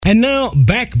And now,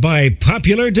 back by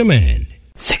popular demand.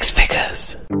 6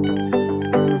 figures.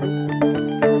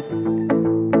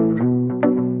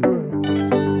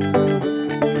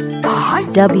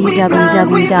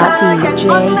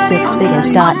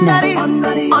 www.dj6figures.net.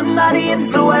 Under the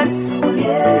influence,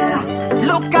 yeah.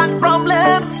 Look at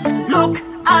problems, look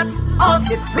at us.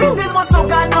 This is what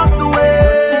Soca does to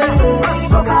it.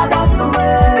 Soca does to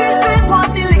it. This is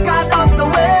what the liquor does to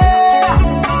it.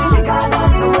 Liquor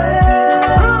does to it.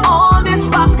 All this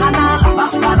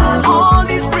bacchanal, all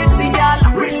this pretty gal,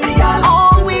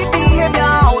 all we behavior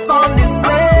out on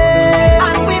display,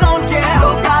 and we don't care.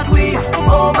 Look at we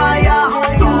over here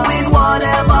doing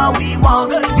whatever we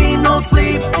want. Team no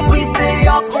sleep, we stay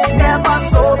up, never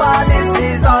sober. This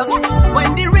is us. When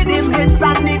the rhythm hits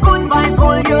and the good vibes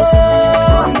hold you,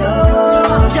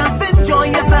 just enjoy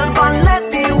yourself and let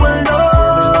the world know.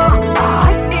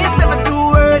 It's never too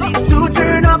early to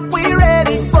turn up, we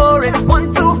ready for it.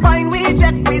 Want to find, we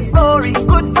check, we story.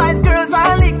 Good vibes, girls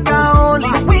are liquor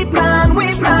only. We plan,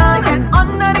 get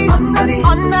under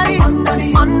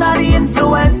the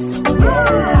influence.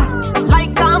 Yeah.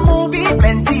 Like a movie,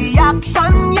 plenty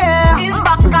action, yeah. It's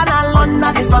bacchanal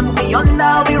under the sun, we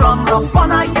under, we rum up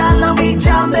on a gal and we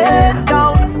jam it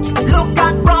down. Look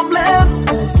at problems,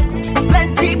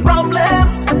 plenty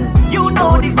problems. You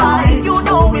know the vibe, you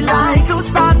know we like to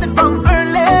start it from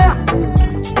early.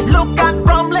 Look at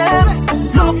problems,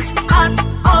 look at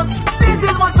us. This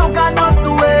is what Soca does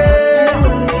to it.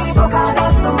 Soca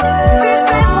does to it. This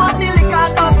is what the liquor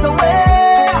does to it.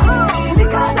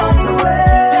 Liquor does to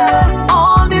it.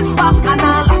 All this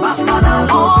bacchanal,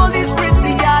 all this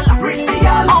pretty gal,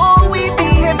 all we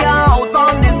behavior out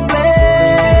on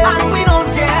display, and we don't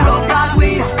care. Look at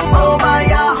we over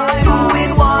here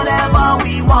doing whatever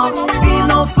we want. Team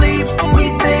no sleep, we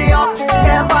stay up,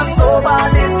 never sober.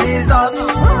 This is us.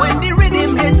 When the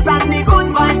rhythm hits and the good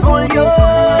vibes hold you,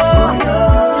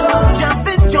 just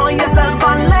enjoy yourself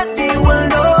and let the world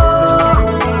know.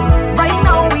 Right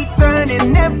now we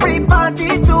turning every party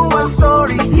to a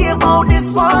story. Hear about this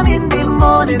one in the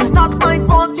morning. Not my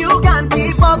fault you can't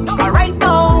keep up. Right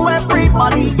now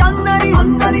everybody under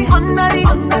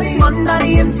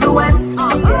the influence.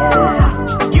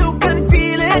 Yeah. You can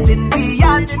feel it in the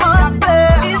atmosphere.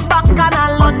 It's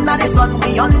bacchanal under the sun.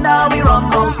 We under, we rum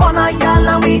up on a gal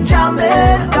and we jam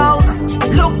it down.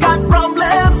 Look at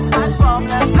problems,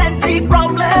 plenty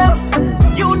problems.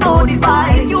 You know the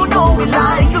vibe, you know we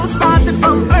like to start it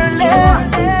from early.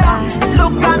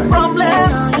 Look at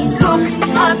problems, look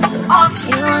at us.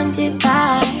 You want to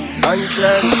buy,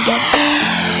 get this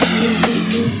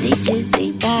juicy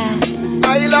pie.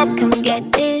 Come get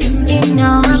this, you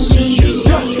know,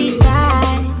 juicy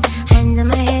pie. Hands on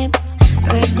my hip,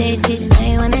 rotate it,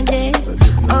 I wanna dip.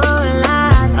 Oh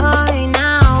Lord, oh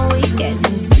now we get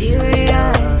too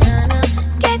serious.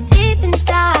 Get deep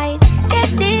inside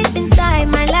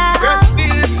my love.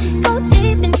 Go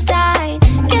deep inside,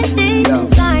 get deep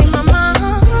inside my mind.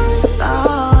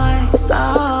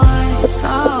 Slow,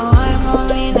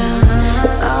 moving on.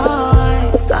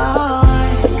 Slow,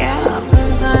 get up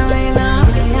inside me now.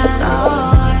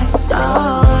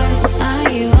 Slow,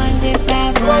 you want it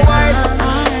fast, I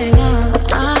know.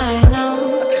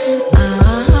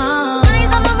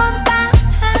 Eyes on my bumper,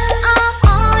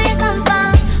 oh you come from.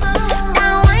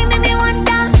 Now why make me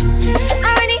wonder? I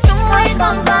already know where you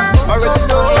come from. Slow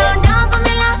down for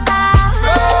me like that.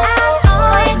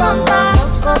 Oh you come from.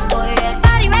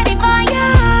 Body ready for you.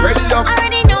 Ready up. I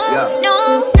already know, no.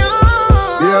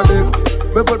 Yeah, babe.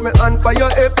 Me put me hand for your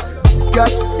hip. Yeah,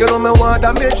 you know me want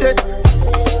damage it.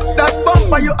 That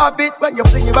bumper you have it. When you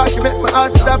fling it back, you make my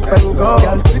heart stop and go.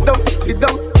 Girl, sit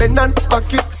down, bend and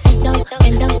back it. Sit down,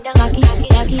 bend down, back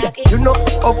it. You know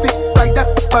how fit like that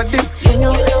body. You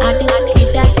know I do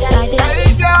that.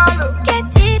 Hey, girl. Get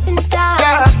deep inside,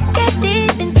 get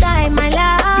deep inside my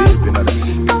love.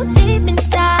 Go deep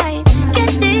inside, get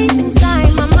deep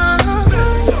inside my mind.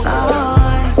 Slow,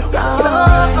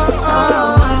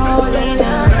 moving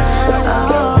on.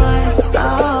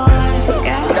 Slow,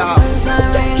 get up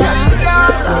inside me now.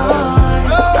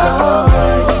 Slow,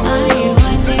 you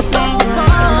want it back.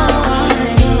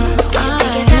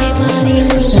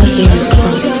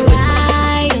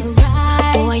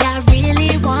 I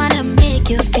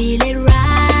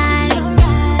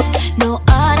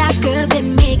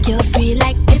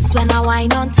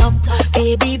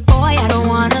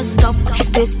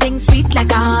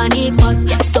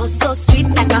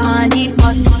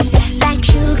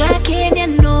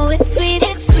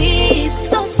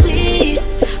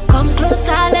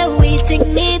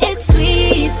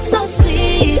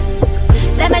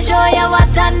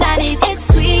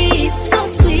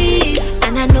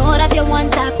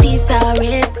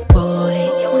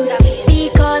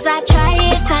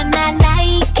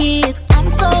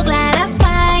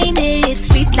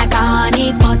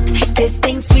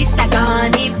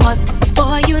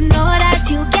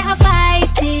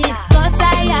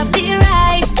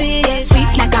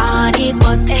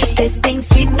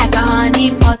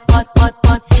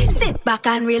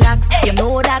and relax. You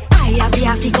know that I have the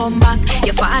happy come back.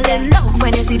 You fall in love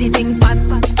when you see the thing fat.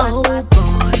 Oh boy,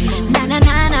 na na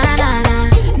na na na na.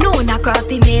 Known across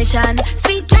the nation,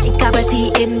 sweet like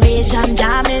cavity invasion.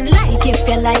 Jamming like if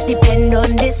you like, depend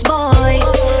on this boy.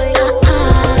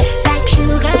 Like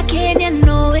sugar cane, you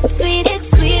know it's sweet,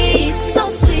 so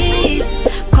sweet.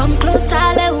 Come close,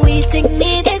 all waiting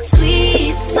need. It's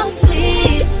sweet, so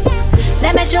sweet.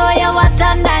 Let me show you what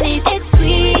underneath. It's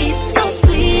sweet, so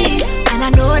sweet. And I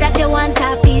know that you want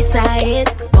a piece of it,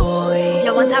 boy.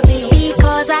 You want a piece?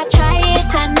 Because I try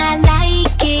it and I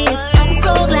like it. I'm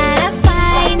so glad I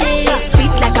find it.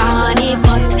 Sweet like a honey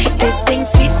pot. This thing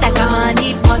sweet like a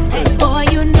honey pot. Boy,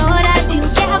 you know that you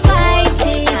can't fight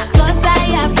it. Cause I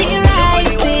have the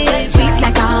right way. Sweet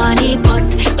like a honey pot.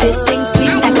 This thing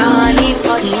sweet like a honey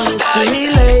pot.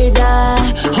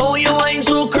 Oh, you ain't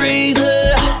so crazy.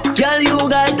 Girl, you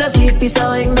got the sweet piece of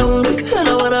wine down. I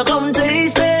don't wanna come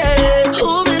taste it.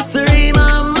 Oh, mystery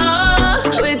mama,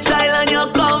 which island you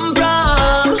come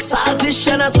from? Saltfish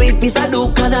and a sweet piece of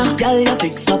dukkana. Girl, you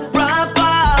fix up proper.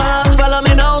 Follow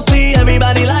me now, sweet.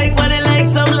 Everybody like when they like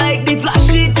some like the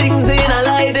flashy things in a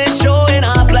light. They showing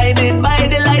up blinded by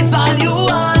the lights. All you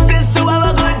want is to have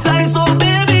a good time. So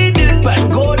baby, dip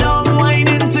and go down, wine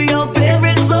into your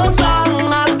favorite soul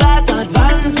song. I start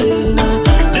advancing.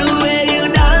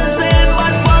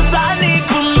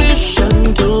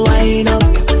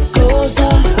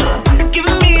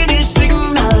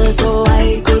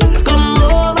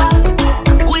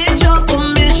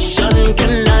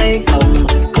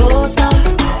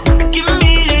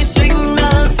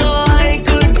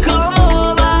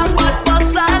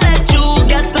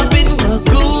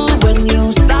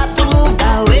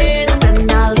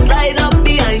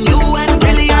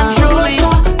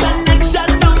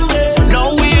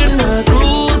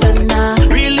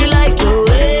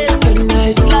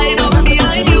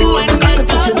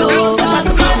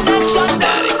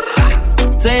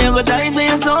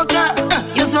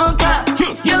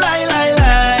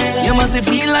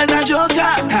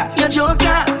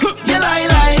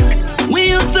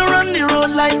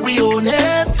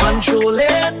 Control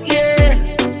it,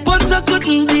 yeah. But I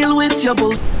couldn't deal with your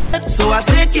bullshit, so I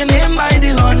take your name by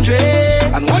the laundry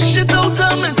and wash it out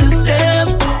of my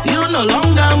system. You no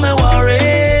longer my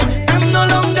worry. I'm no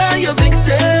longer your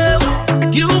victim.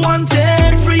 You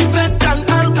wanted free fat and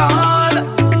alcohol,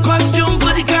 costume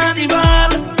for the carnival,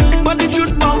 but the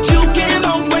truth about you came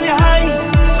out when you're high.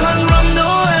 Cause rum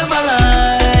don't ever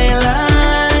lie,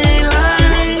 lie,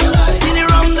 lie. See the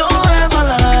rum don't ever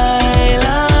lie,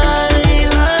 lie,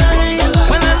 lie.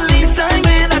 Well, at least I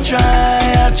made a try.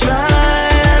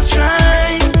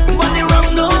 But the rum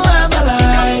don't ever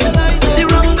lie. The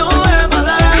rum don't ever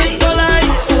lie, don't lie.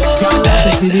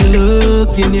 See the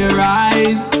look in your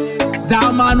eyes. That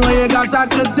man where you got, I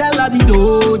could tell that he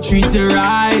don't treat you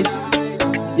right.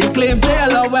 You claim say you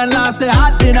love when I say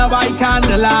hot dinner by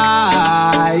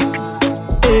candlelight.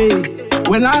 Hey,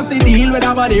 when I say deal with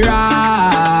nobody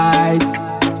right.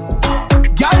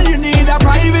 Girl, you need a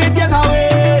private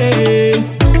getaway.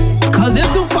 Cause it's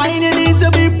too fine, you need to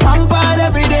be pampered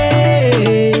every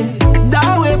day.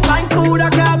 That waistline smooth, I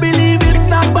can't believe it's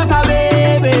not but a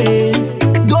baby.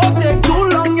 Don't take too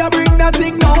long, you bring that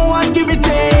thing, no one give me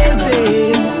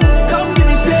tasty. Come give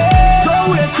me taste. Don't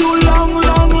wait too long,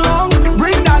 long, long.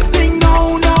 Bring that thing,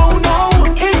 no, no, no.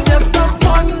 It's just some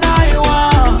fun I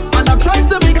want, and I'm trying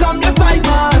to become your side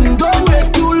man. Don't wait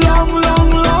too long, long,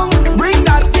 long. Bring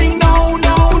that thing, no,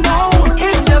 no, no.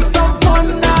 It's just some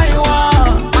fun I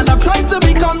want, and I'm trying to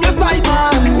become your side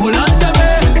man. Hold on to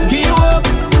me,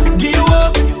 give you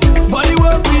up, body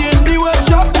work, be in the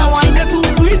workshop. That wine is too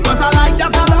sweet, but I like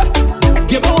that a lot.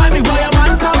 Give me wine before your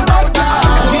man come out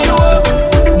now.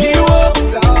 Give you up,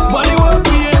 body work,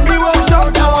 be in the workshop.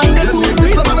 That wine is too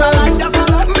sweet, but I like that a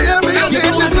lot. Baby, you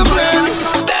get discipline.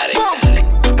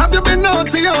 Have you been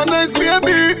naughty or nice,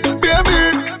 baby?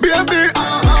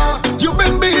 You've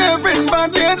been behaving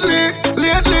bad lately.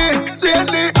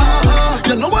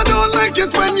 You know I don't like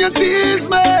it when you tease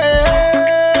me.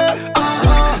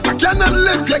 I cannot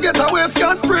let you get away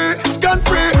scot-free.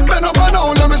 Bend up and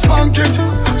down, let me spank it.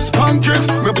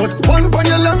 Me put one on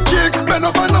your left cheek. Bend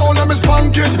up and down, let me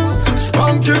spank it.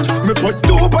 Me put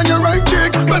two on your right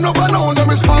cheek. Bend up and down, let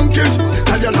me spank it.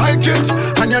 Tell you like it,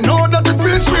 and you know that it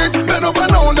feels sweet. Bend up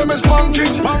and down, let me spank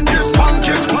it.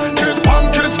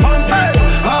 Hey,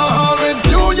 I always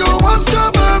knew you was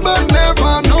trouble, but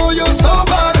never know you so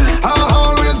bad. I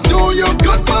always knew you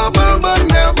could bubble, but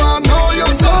never know you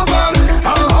so bad. I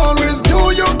always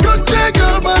knew you could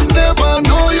jiggle, but never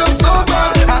know you so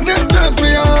bad. And it turns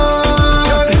me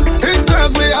on,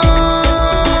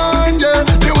 yeah.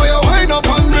 The way you wind up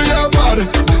on me, your body.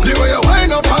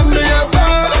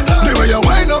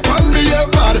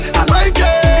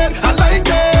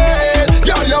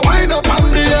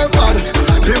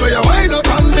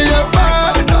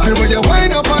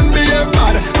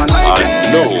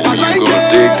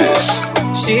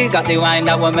 got the wine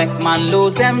that will make man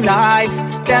lose them life,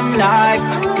 them life.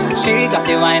 She got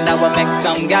the wine that will make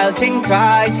some gal think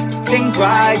twice, think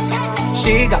twice.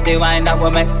 She got the wine that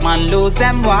will make man lose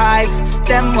them wife,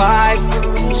 them wife.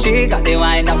 She got the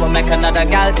wine that will make another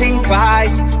gal think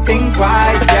twice,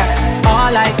 yeah.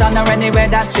 All eyes on her anywhere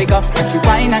that she go. When she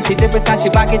whine and she dip it and she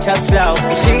back it up slow.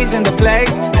 If she's in the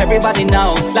place, everybody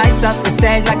knows. Lights up the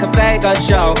stage like a Vegas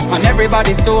show. On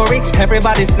everybody's story,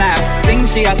 everybody snap. Sting,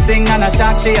 she a sting, and a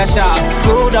shock, she a shock.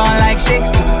 Who don't like shit,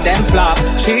 then flop.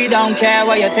 She don't care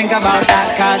what you think about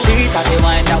that, cause she got the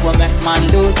wine that will make man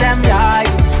lose them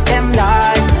life, them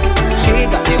life. She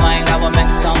got the wine that will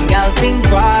make some gal think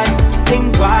twice,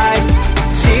 think twice.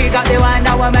 She got the wine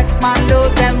that will make man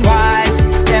lose them wife,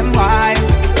 them wife.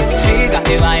 She got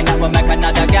the wine that will make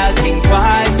another gal think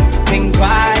twice,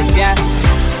 yeah.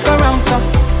 Go round so,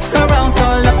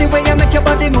 love the way you make your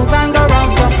body move and go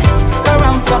round so, girl,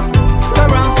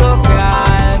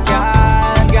 girl.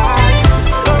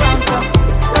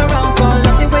 Go round so,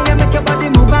 love the way you make your body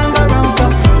move and go round so,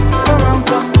 girl.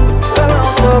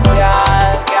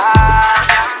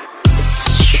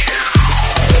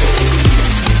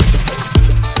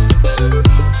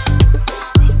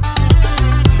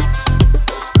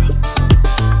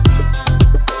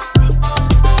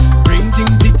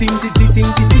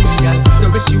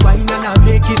 She whine and I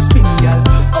make it spin, girl.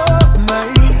 Oh my,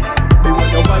 me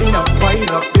want you wind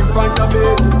up in front of me.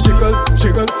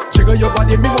 Jiggle your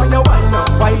body. Me want you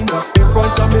wind up in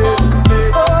front of me.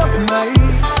 Oh my.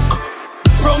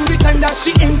 From the time that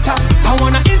she enter, I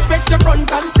wanna inspect your front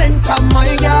and center, my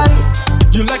girl.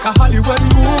 You like a Hollywood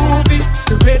movie.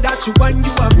 The way that you whine,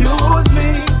 you amuse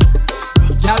me.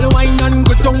 Girl, wine and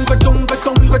go down,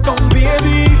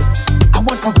 baby. I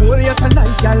want to hold you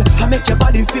tonight, girl. I make your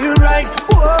body feel right.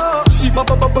 Whoa. She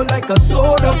bubble like a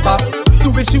soda pop. The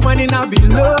way she whining, I be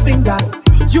loving that.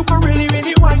 You can really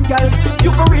wine, girl. You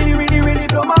can really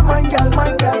blow my mind, girl,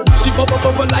 my girl. She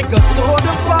bubble like a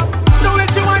soda pop. The way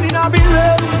she whining, I be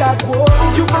loving that. Whoa.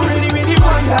 You can really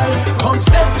wine, girl. Come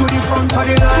step to the front of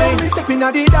the line. So step in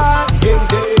at the dance.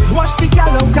 Watch the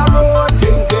girl out the road.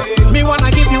 Me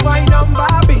wanna give you my number,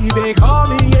 baby. Call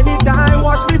me anytime.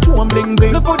 Watch me phone bling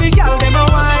bling. Look how the girl them a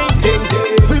wine.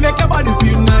 We make your body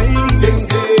feel nice.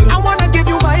 I wanna give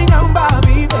you my number,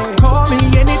 baby. Call me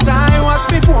anytime. Watch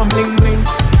me phone bling bling.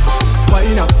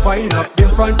 Wind up in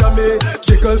front of me.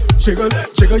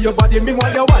 Jiggle your body. Me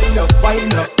want you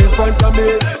wind up in front of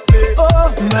me.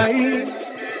 Oh my.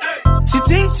 She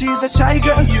thinks she's a shy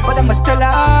girl, but I'm a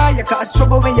Stella. You cause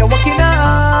trouble when you're walking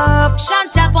up.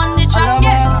 Shanta on the track,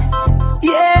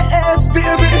 Yes,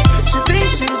 baby. She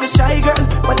thinks she's a shy girl,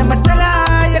 but I'm a Stella.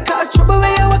 You cause trouble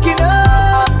when you're walking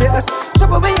up. Yes,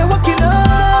 trouble when you're walking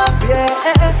up. Yeah.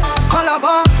 Holla,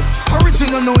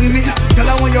 original know me. Girl,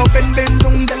 I want you bend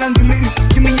down, girl, and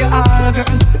give me your all, girl.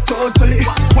 Totally.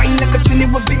 Wine like a trinity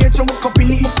with bitch, and walk up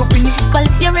in it. Well,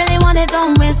 if you really want it,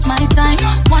 don't waste my time.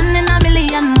 1 in a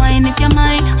million, wine if you're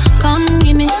mine. Come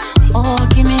give me, oh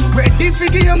give me. Ready for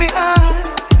give me all.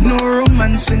 No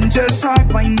romance and just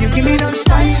hard wine. You give me that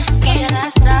style.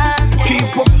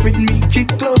 Keep up with me, keep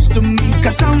close to me,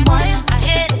 cause I'm wild. I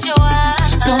hate you.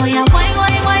 So yeah, wine.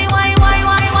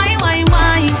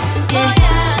 Yeah,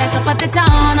 get up at the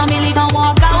town, I'll be leave and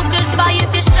walk out. Goodbye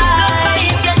if you're shy.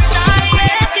 Yeah.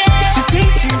 She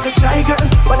thinks she's a shy girl,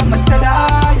 but I'm a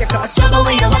Stella. You cause trouble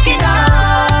when you're walking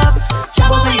up.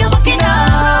 Yeah,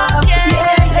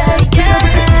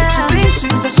 baby. She thinks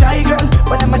she's a shy girl,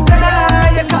 but I'm a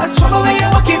Stella. You cause trouble when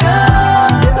you're walking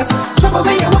up. Yes, trouble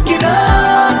when you're walking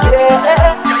up.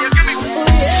 Yeah.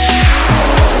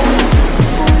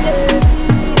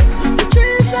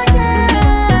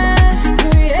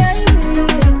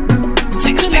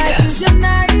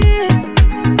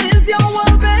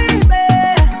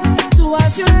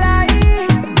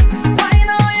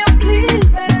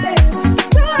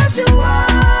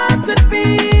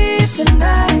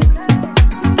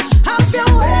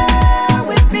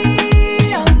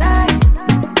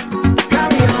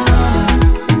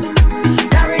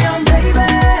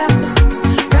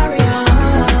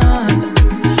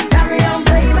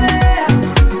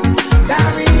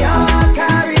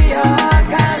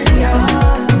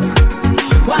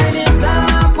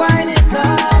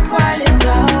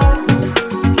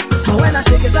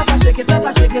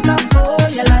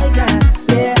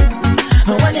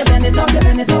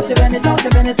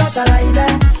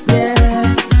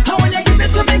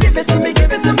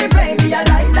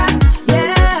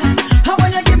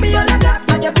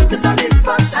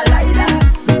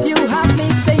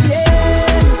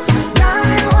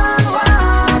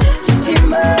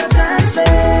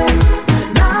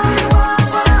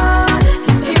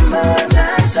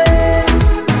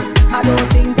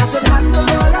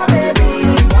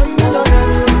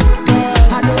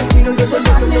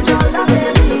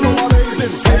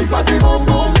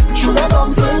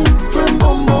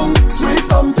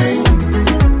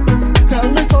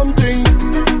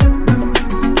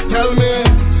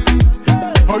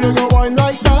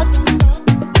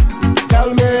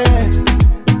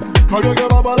 How you get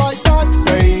bubble like that,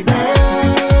 baby?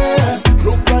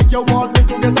 Look like you want me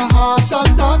to get a heart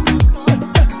attack.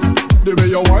 The way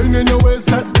you whine in your waist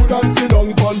set good and sit down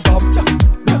on top.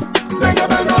 Then you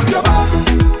bend up your back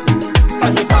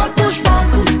and you start push back.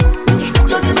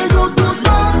 You give me good, good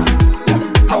back.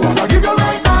 I wanna give you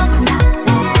right back.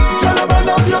 Girl, you bend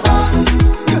up your back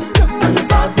and you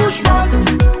start push back.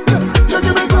 You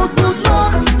give me good, good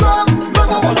back.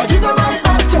 I wanna give you right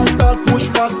back. You start push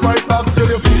back, right back till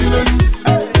you feel it.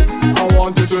 I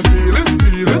want you to feel it,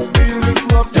 feel it, feel this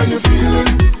love. Can you feel it?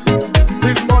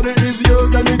 This body is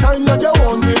yours anytime that you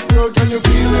want it, girl. Can you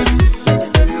feel it?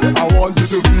 I want you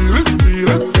to feel it, feel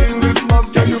it, feel this love.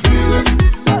 Can you feel it?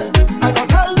 And I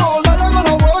tell no lie, I'm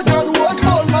gonna work and work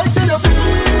all night till you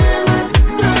feel it,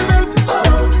 feel it.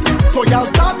 So y'all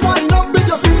start winding up if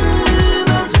you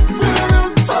feel it, feel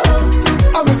it.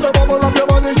 I miss a bubble of your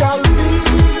body, y'all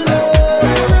feel it.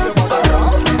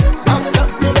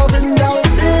 Accept me loving, y'all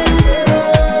feel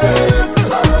it.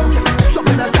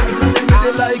 Dropping the style and they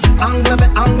really like angle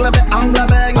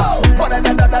bang. What a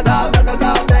da bang.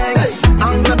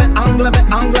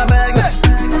 Angle bang.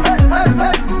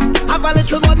 Have a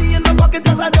little money in the pocket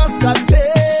 'cause I just got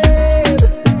paid.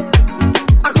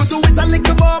 I could do it a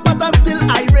little more, but I'm still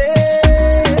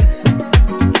irate.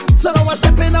 So now I'm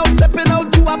stepping out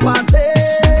to a party.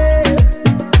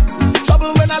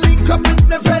 Trouble when I link up with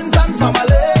my friends and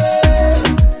family.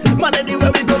 Man,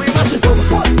 anywhere we go, we mash it up.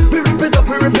 We rip it up,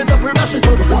 we mash it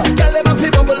up. Girl, them a fi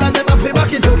bubble and them a fi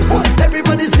back it up.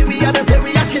 Everybody see we and they say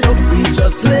we acting up. We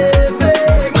just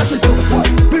living, mash it up.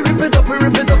 We rip it up,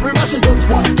 we mash it up.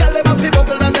 Girl, them a fi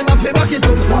bubble and them a fi back it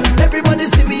up. Everybody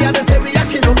see we and they say we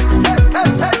acting up.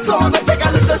 So I'm gonna take a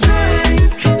little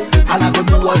drink and I'm gonna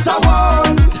do what I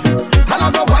want. And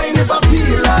I'm gonna wine if I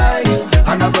feel like.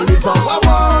 And I'm gonna live how I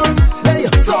want. Hey,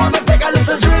 so I'm gonna take a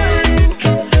little drink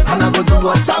and I'm gonna do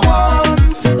what I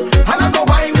want. And I'm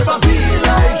gonna wine if I feel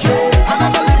like. Yeah, and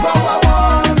I'm gonna live how I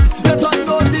want. Get on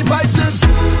those devices.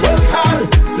 Work hard,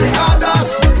 play harder.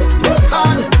 Work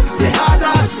hard, play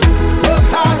harder. Work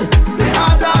hard, play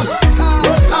harder.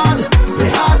 Work hard,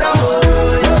 play harder.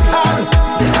 Work hard,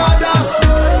 play harder.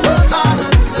 Work hard,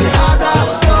 play harder.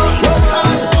 Work hard,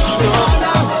 play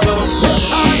harder.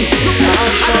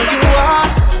 I'll show you up,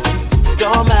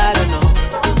 don't matter no.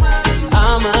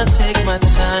 I'ma take my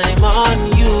time on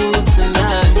you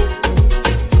tonight.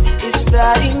 Is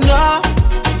that enough?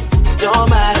 Don't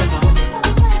matter no.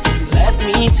 Let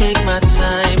me take my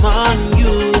time on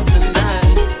you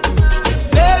tonight.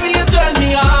 Baby, you turn me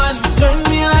on,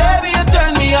 baby, you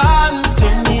turn me on.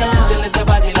 Till it's a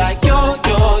body like yo,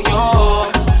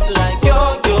 like yo.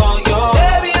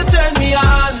 Baby, you turn me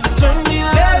on,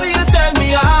 baby, you turn me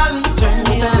on.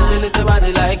 Till it's a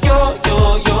body like yo,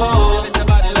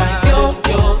 like yo.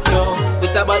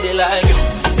 With a body like yo,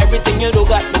 everything you do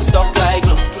got me stuck like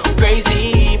glue.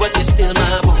 Crazy, but you still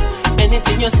my boo.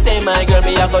 Anything you say, my girl,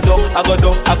 me I go do.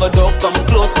 Come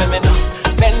close for me now.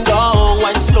 Bend down,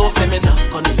 wine slow for me now.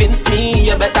 Convince me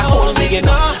you better hold me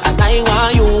now. And I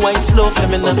want you wine slow for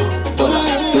me now. Do this.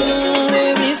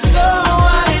 Baby, slow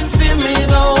wine for me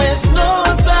now. It's no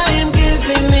time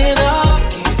giving it up.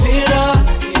 Give it up.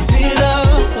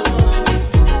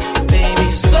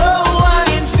 Baby, slow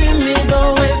wine for me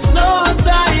now. It's no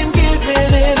time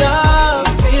giving it up.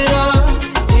 Give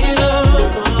it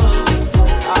up.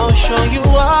 I'll show you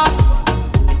up.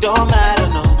 It don't matter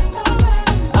no.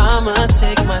 I'ma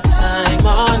take my time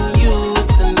on you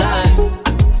tonight.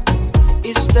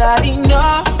 Is that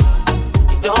enough?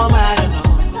 It don't matter no.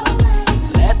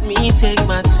 Let me take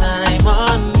my time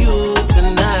on you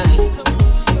tonight.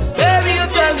 'Cause baby, you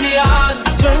turn me on.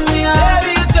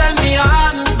 Baby, you turn me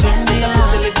on.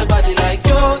 Till it's a body like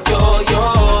yo,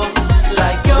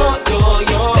 like yo.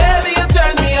 Baby, you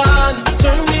turn me on.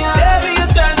 Baby, you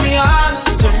turn me on.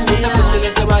 Till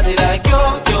it's a body like yo,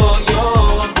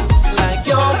 like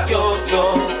yo.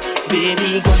 Baby,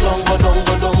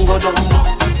 go down now.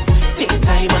 Take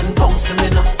time and bounce for me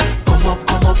now. Come up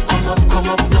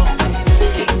now.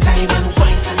 Take time and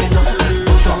wine for me now.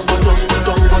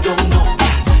 Go down now.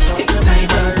 Take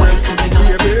time and wine for me now.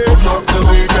 Talk to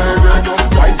me, girl.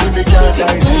 Wine for me, girl.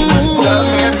 Tell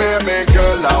me, baby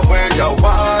girl, where you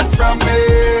want from me.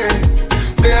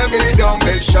 Baby, don't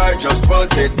be shy, just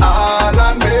put it all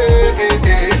on me.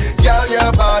 Girl,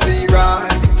 your body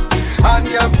right and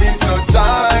your feet so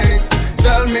tight.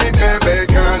 Tell me, baby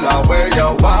girl, where you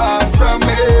want from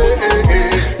me.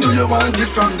 Do you want it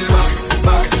from the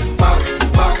back?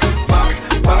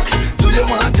 Do you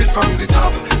want it from the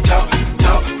top?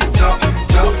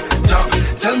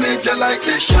 Tell me if you like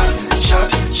this shot.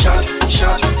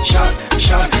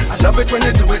 I love it when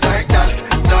you do it like that.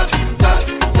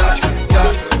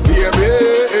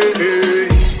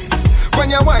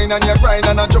 whine and you grind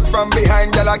and I jump from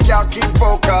behind, girl, I can't keep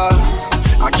focus.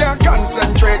 I can't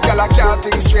concentrate, girl, I can't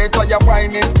think straight while you're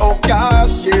whining, oh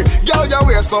gosh, yeah. Girl, your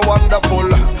way so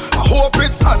wonderful, I hope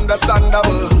it's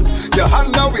understandable. Your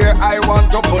hand are where I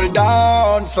want to pull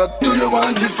down. So do you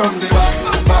want it from the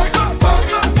back?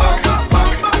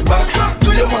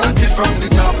 Do you want it from the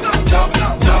top?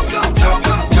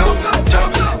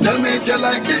 Tell me if you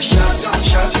like it, shot.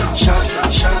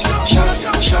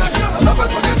 I love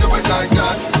it when you do it like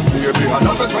that. Baby, I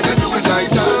love it when you do it like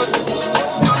that.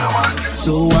 Do you want it?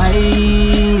 So why,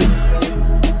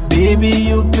 baby,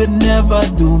 you could never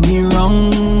do me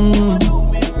wrong.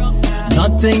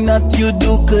 Nothing that you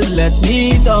do could let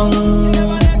me down.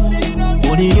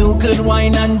 Only you could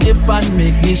whine and dip and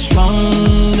make me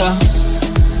stronger.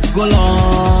 Go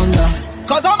longer.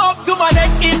 Cause I'm up to my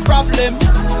neck in problems,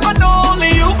 and only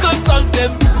you can solve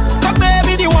them. Cause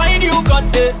baby, the wine you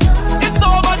got there, it's so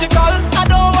magical, I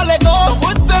don't wanna let go. Some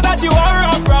would say that you are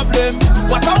a problem.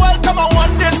 What a welcome, I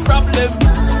want this problem.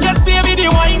 Yes, baby, the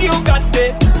wine you got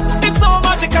there, it's so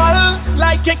magical.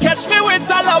 Like you catch me with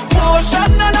a love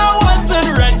potion and I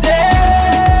wasn't ready.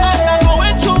 And I'm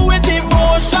going through with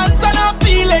emotions and I'm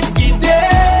feeling giddy.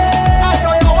 I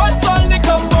don't know what's all the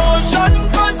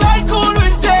commotion, cause I cool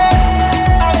with it.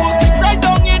 I will sit right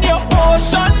down in your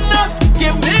ocean.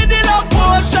 Give me the love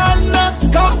potion.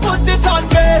 Come put it on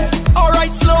me.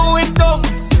 Alright, slow it down.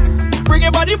 Bring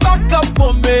your body back up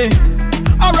for me.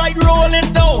 Alright, roll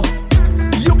it down.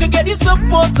 You can get the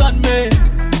support on me.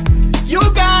 You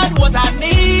got what I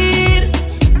need.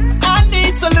 I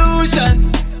need solutions.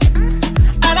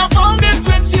 And I found it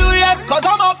with you, yes. Cause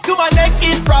I'm up to my neck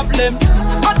in problems,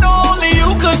 and only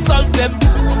you can solve them.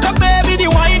 Cause baby, the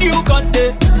wine you got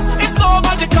there, it's so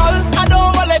magical, I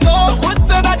don't wanna let go. Some would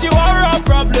say that you are a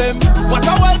problem. What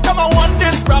a welcome, I want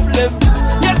this problem.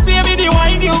 Yes, baby, the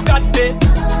wine you got there,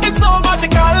 it's so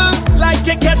magical. Like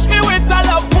you catch me with a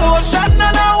love potion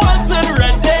and I wasn't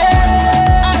ready.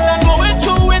 And I'm going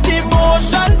through with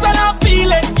emotions and I'm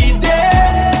feeling giddy.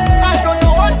 I don't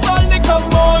know what's all the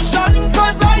commotion,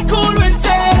 cause I cool with it.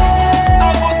 I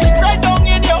will sit right down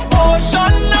in your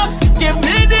ocean. Give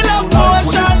me the love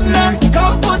potion.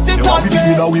 Come put it on me.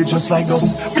 Feel away just like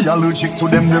us. Be allergic to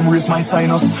them raise my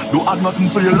sinus. Do add nothing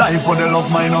to your life, but they love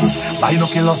minus.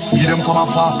 Binoculars, see them from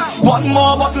afar. One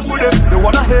more bottle for them, they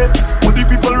wanna hate. What the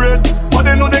people rate, but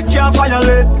they know they can't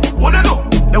violate. What they know,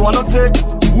 they wanna take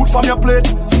food from your plate.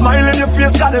 Smile in your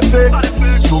face, got a fake.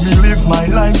 So me live my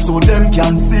life so them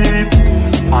can see it.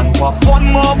 And pop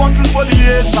one more bottle for the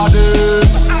hater.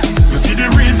 You see the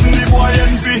reason the boy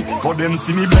envy, but them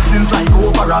see me blessings like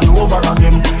over and over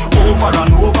again. Over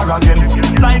and over again.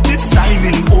 Light it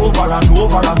shining over and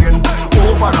over again.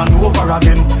 Over and over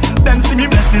again. Them see me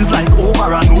blessings like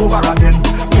over and over again.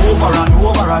 Over and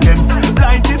over again.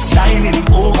 Light it shining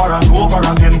over and over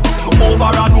again.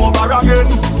 Over and over again.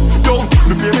 Yo,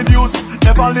 me pay me dues,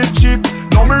 never live cheap.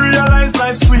 Now me realize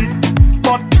life's sweet.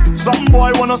 But some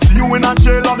boy wanna see you in a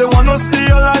jail, or they wanna see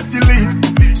your life delete.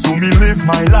 So me live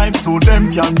my life so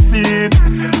them can see it.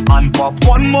 And pop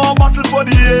one more bottle for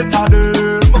the hater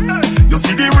them. You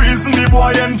see the reason the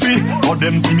boy envy, but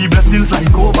them see me blessings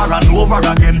like over and over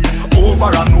again.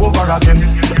 Over and over again.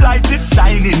 Light it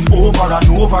shining over and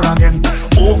over again.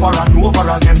 Over and over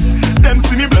again. Them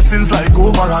see me blessings like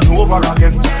over and over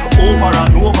again. Over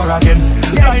and over again.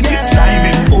 Light it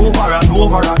shining over and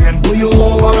over again.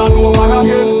 Over and over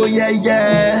again. Oh yeah,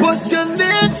 yeah. Put your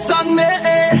lips on me,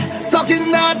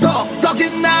 talking that talk,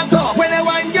 talking that talk. When I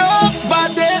wind your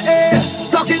body,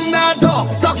 talking that talk,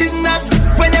 talking that.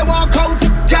 When you walk out,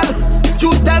 girl,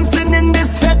 you dancing in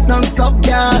this fete non-stop,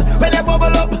 girl. When you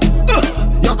bubble up,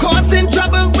 you're causing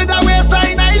trouble with a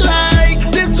waistline I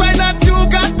like. This why not you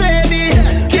got, baby.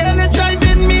 Girl, you're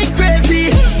driving me crazy.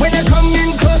 When you come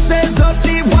in close, there's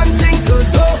only one thing to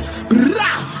do.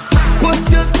 Put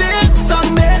your lips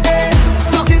on me,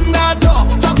 talking that talk,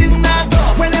 talking that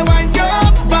talk. When I wind your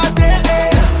body,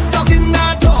 talking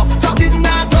that talk, talking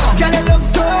that talk. Girl, you look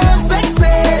so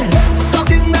sexy.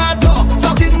 Talking that talk,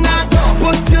 talking that talk.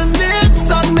 Put your lips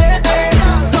on me,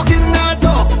 talking that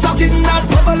talk, talking that.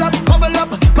 Bubble up, bubble up,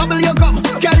 bubble your gum.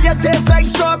 Girl, you taste like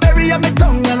strawberry on my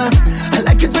tongue, and I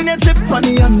like it when you drip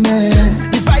honey on me.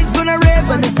 The vibes gonna raise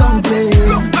when the song plays.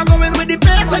 I'm going with the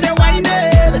bass when you whine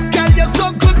it. Girl, you're so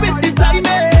good with the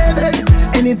timing.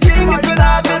 Anything you could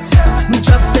have it. Me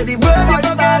just say the word, you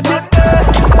don't got it.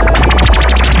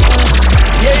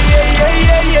 Yeah, yeah, yeah,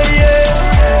 yeah, yeah,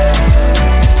 yeah.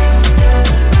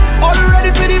 All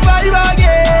ready for the vibe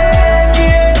again.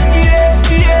 Yeah, yeah,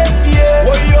 yeah, yeah.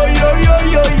 Oh, yo, yo, yo,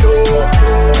 yo, yo.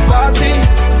 Party,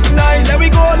 nice. Let we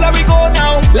go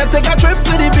now. Let's take a trip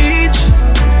to the beach.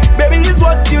 Baby, it's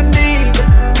what you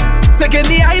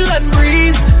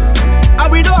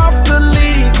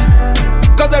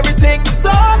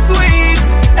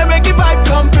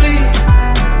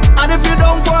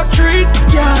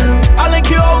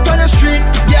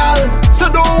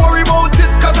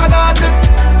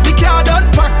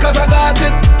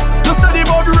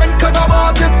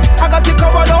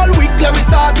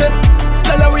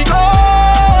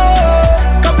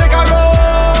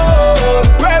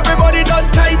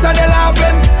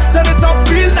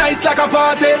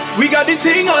party. We got the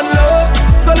thing on low,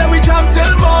 so let we jam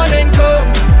till morning come.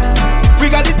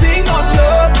 We got the thing on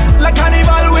low, like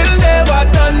carnival will never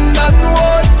done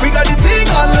what. We got the thing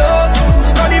on low,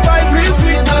 got the vibe real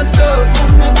sweet and stuff.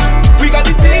 We got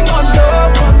the thing on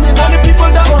low, all the people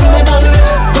that come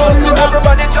so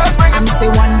everybody just bring it. I'm say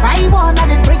one by one, I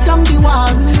did break down the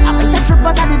walls. I might a trip,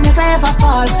 but I did never ever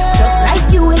fall. Just like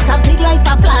you, it's a big life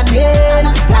I planning.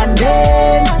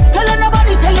 Tell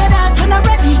nobody, tell you that you're not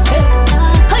ready.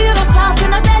 Cause you're not soft, you're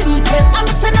not deli. I'm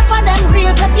sending for them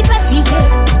real petty.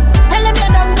 Tell them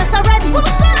you're done this already.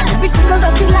 And every single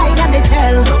dirty lie that they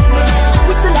tell,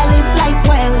 we still a live life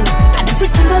well. And every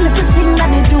single little thing that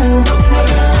they do,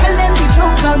 tell them the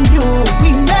joke's on you. We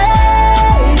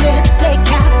made it, they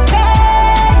can't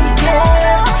take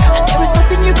it. And there is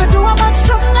nothing you could do, I'm much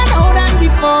stronger now than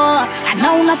before. And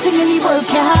now nothing in the world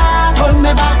can hold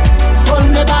me back, hold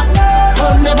me back,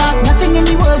 hold me back. Nothing in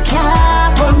the world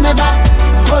can hold me back,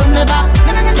 hold me back,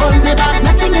 hold me back.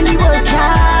 Nothing in the world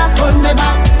can hold me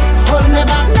back, hold me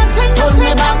back. Nothing,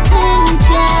 nothing, nothing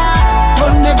can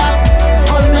hold me back,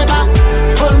 hold me back,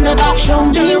 hold me back. Show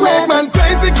me where man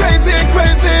crazy, crazy,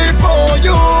 crazy for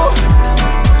you.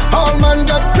 All man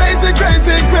got crazy,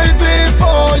 crazy, crazy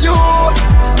for you.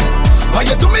 Why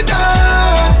you do me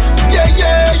that? Yeah,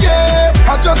 yeah,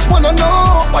 yeah. I just wanna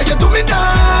know why you do me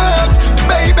that,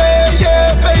 baby,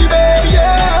 yeah, baby,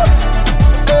 yeah.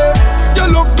 You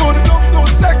look good,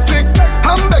 sexy.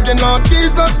 I'm begging Lord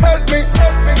Jesus, help me.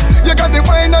 You got the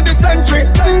wine of the century.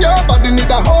 Your body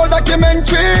need a whole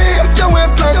documentary. Your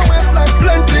waistline,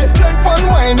 plenty. One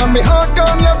wine and me heart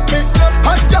gone left me.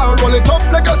 Hot girl, roll it up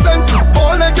like a sense.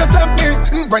 Oh, let you tempt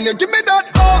me. When you give me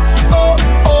that, oh, oh,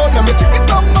 oh, let me check it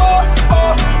some more.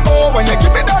 Oh, oh, when you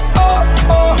give me that, oh,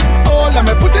 oh, oh, let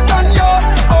me put it on you.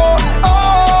 Oh,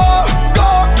 oh, go,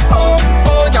 oh,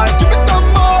 oh, girl, give me some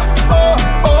more. Oh,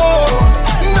 oh,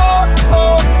 no,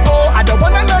 oh, oh, I don't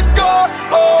wanna let go.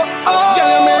 Oh, oh, girl,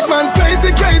 you make man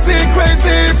crazy, crazy,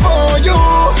 crazy for you.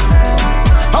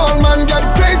 All man get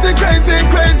crazy, crazy,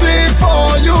 crazy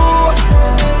for you.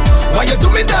 Why you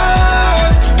do me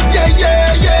that? Yeah,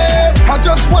 yeah, yeah. I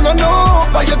just wanna know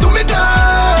why you do me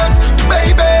that,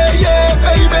 baby, yeah,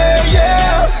 baby,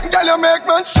 yeah. Girl, you make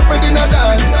man stupid in a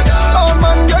dance. All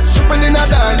man get stupid in a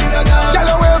dance. Girl,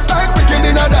 you wear style wicked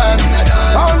in a dance.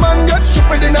 All man get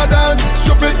stupid in a dance.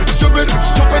 Stupid, stupid,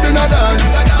 stupid in a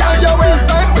dance. Girl, you wear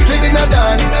style wicked in a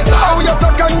dance. How you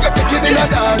talk and get wicked in a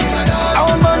dance.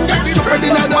 All man get stupid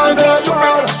in a dance.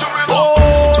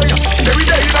 Oh, yeah. Every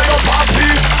day in your party.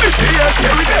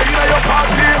 Every day in your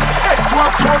party. Head to a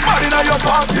club, bad in your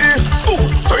party. Ooh,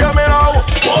 so you me now,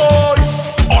 boy.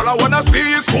 All I wanna see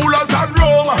is coolers and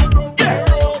rum. Yeah,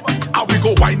 and we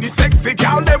go wine the sexy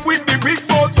girl them with the big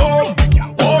bottom.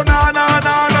 Oh na na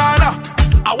na na na.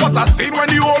 I want to see when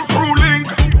the whole crew link.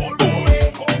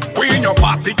 Ooh, we in your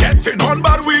party getting on,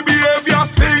 but we behavior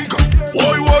stink.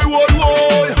 Woi woi woi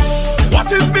woi.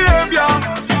 What is behavior?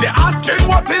 They asking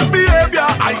what is behavior.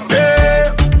 I say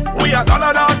we are none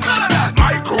of that.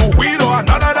 My crew we know none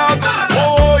of that.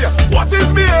 Oh yeah. What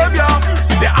is behavior?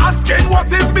 They asking what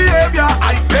is behavior.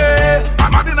 I say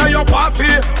I'm at your party.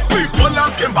 People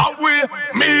asking about we.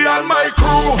 Me and my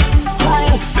crew.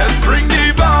 Let's bring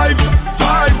the vibe,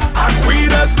 and we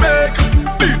just make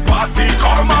the party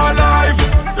come alive.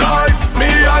 Me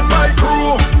and my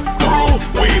crew.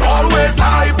 We always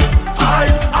hype,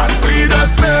 and we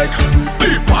just make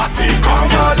the party come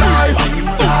alive.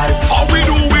 All we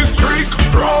do is drink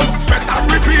rum, fet and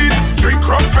repeat. Drink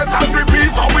rum, fet and repeat.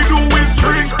 All we do is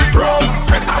drink rum,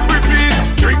 fet and repeat.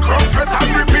 Drink rum, fet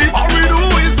and repeat. All we do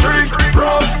is drink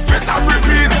rum, fet and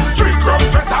repeat. Drink rum,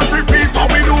 fet and repeat. All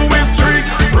we do is drink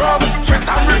rum, fet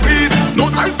and repeat. No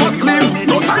time for sleep,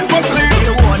 no time for sleep.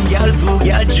 One girl, two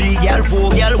girl, three girl, four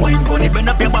girl. Wine pon it, bend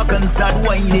up your back and start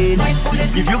whining.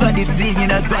 If you got the thing in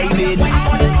a timing.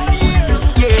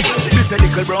 Yeah, this a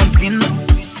little brown skin.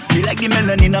 You like the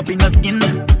melanin up in your skin.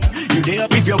 You there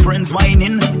up if your friends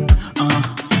whining.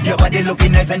 Your body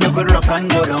looking nice and you could rock and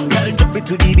go down. Girl, drop it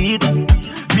to the beat.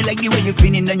 Me like the way you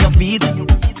spinning on your feet.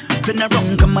 Turn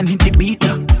around, come and hit the beat.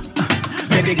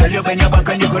 Baby girl, you bend your back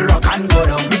and you could rock and go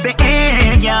down. Me say,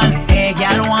 hey girl,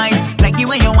 wine. Like the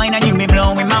way you whine and you me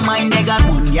blow in my mind. They got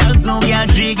one girl, two girl,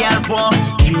 three girl, four.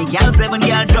 Three girl, seven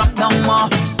girl, drop down more.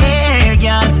 Hey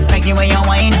girl, like the way you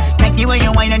whine. Like the way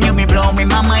you whine and you me blow in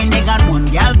my mind. They got one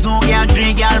girl, two girl,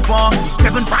 three girl, four.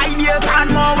 7, 5 years and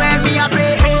more when me I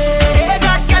say, hey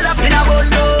got girl up in a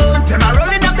bundles. Them a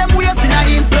rolling up them waist in a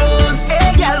stones.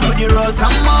 Hey girl, could you roll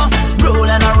some more? Roll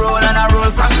and a roll and a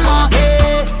roll some more.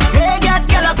 Hey got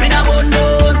girl up in a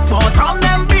bundles. Both of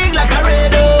them big like a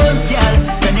red rose. Girl,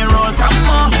 then you roll some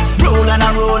more. Roll and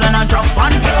a drop.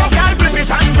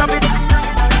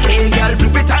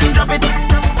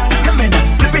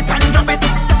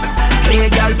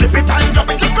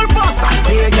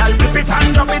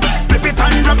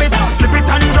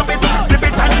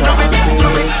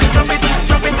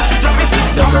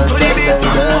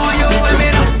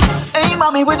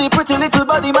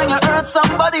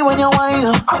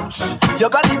 You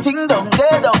got the thing down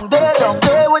there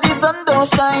where the sun don't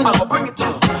shine. I go bring it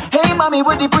up. Hey mommy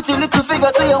with the pretty little figure,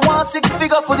 say you want 6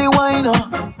 figure for the wine.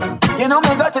 You know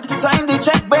me got it, sign the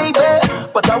check baby,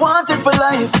 but I want it for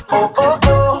life. Oh oh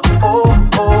oh oh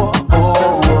oh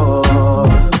oh oh.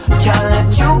 Can't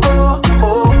let you go.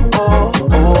 Oh oh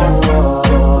oh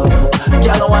oh.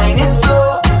 Girl wine it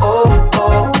slow. Oh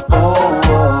oh oh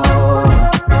oh.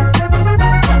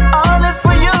 All this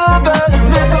for you girl,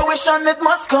 make a wish and it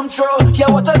must come true. Yeah,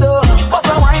 what I do? Bust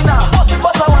a wine now,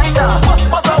 bust a wine now,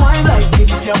 bust a wine like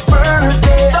it's your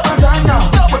birthday. Double time now,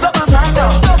 double time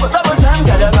now, double time.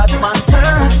 Girl, you got man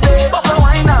Thursday. Bust a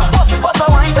wine now, bust a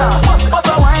wine now, bust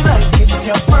a wine like it's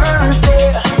your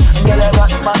birthday. Girl, you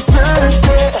got man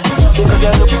Thursday because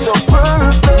you look so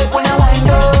perfect when you wind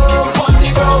up. On the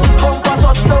ground, bumper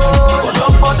touch down,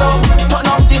 bottom, turn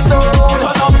up the sound,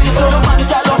 turn up the sound. Man,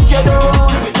 girl, lock you down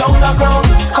without a crown.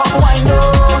 Come wind down.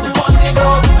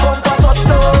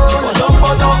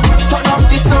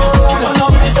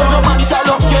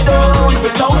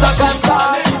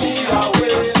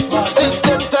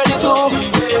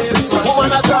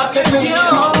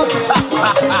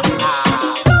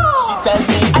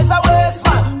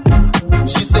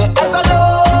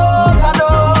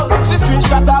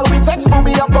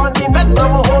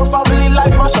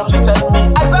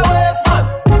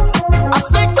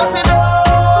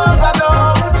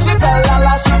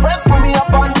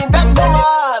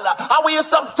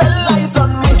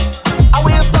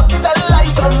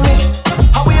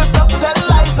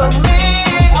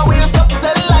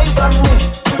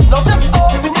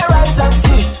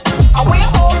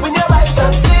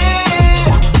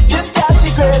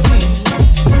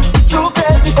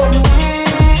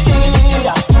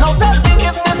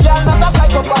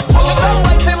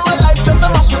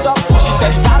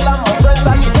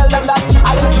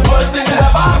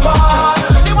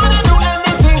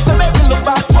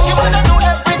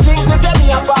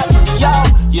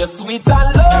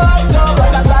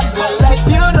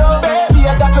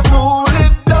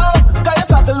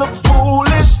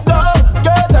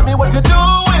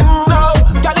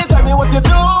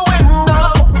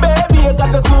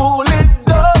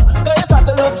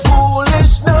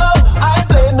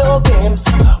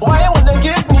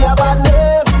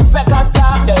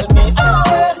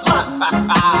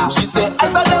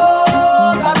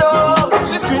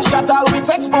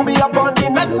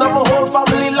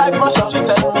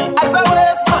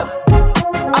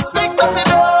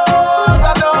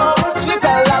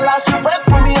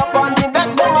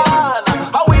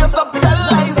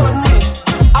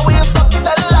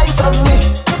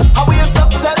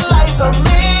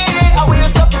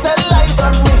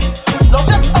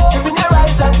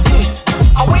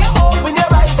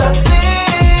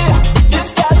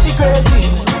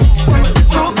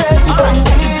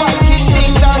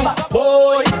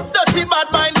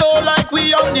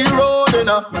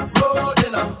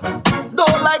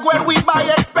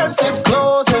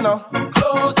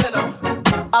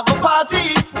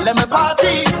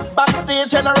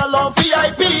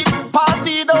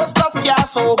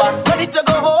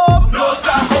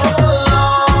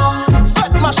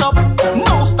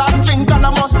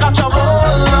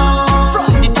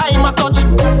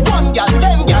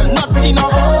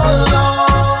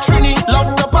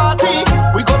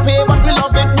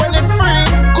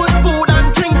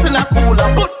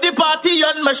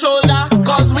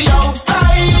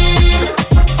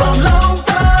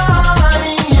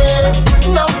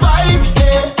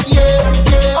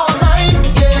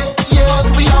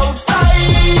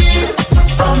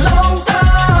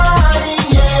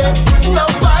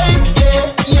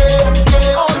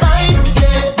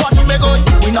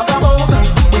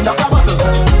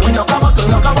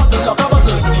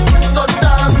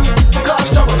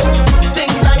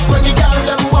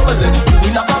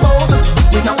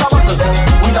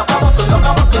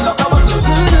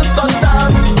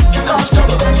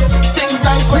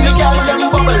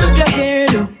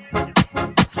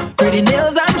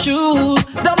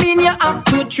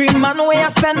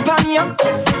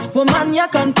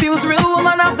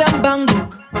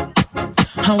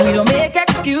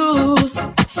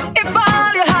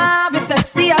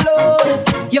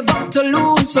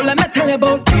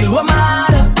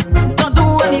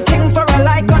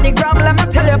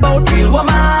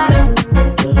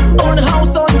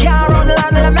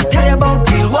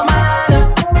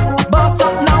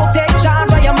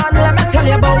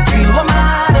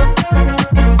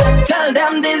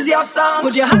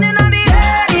 Put your hand in the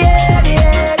air, yeah,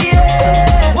 yeah,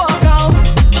 yeah. Walk out,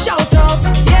 shout out,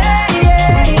 yeah,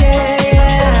 yeah, yeah,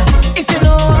 yeah. If you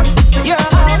know what, your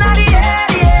hand in the air,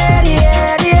 yeah,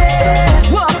 yeah,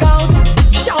 yeah. Walk out,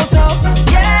 shout out,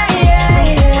 yeah,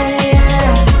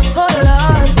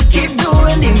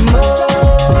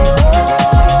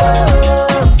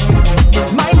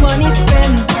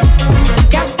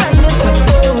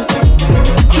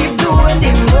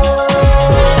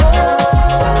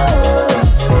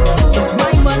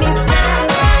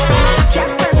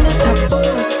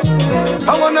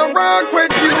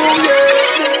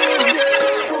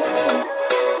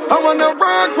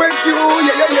 with you,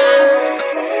 yeah, yeah,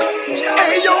 yeah.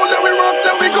 Hey yo, let me rock,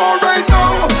 let me go right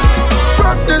now.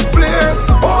 Rock this place,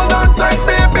 hold on tight,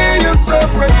 baby, you're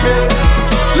separate me.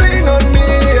 Lean on me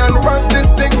and rock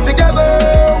this thing together.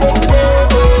 Whoa, whoa,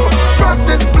 whoa. Rock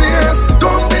this place,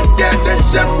 don't be scared,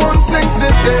 this ship won't sink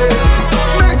today.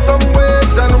 Make some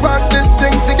waves and rock this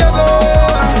thing together.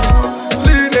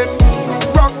 Lean in,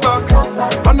 rock back,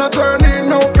 and not turning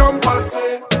no compass.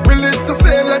 Willis to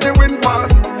say, let the wind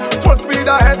pass. Full speed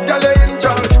ahead, girl, you in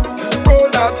charge. Roll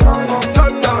that,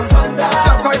 turn that,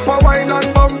 that type of wine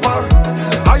and bumper.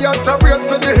 I have to brace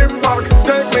to the impact.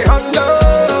 Take me under,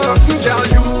 girl,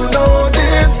 you know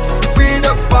this. We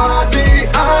just party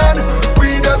and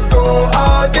we just go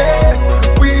all day.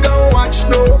 We don't watch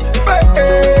no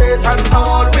face, and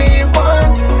all we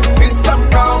want is some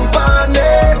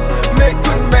company. Make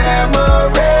good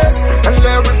memories and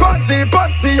let me party,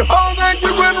 party all night. We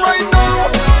going right now.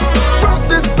 Rock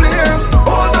this place,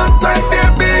 hold on tight,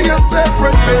 baby, you're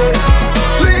separate me.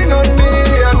 Lean on me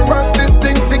and rock this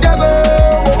thing together.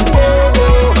 Whoa, whoa,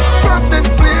 whoa. Rock this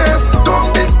place,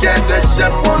 don't be scared, the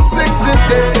ship won't sink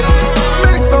today.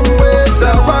 Make some waves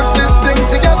and rock this thing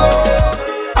together.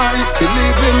 I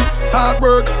believe in hard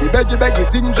work. You beg, you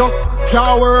think just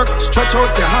can't work. Stretch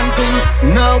out your hand thing,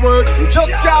 no work. You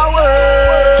just can't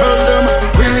work. Tell them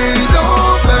we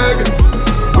don't beg.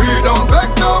 We don't beg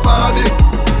nobody.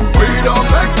 We don't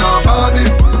beg nobody.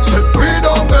 Say we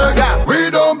don't beg. Yeah. We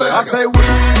don't beg. I say we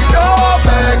don't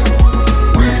beg.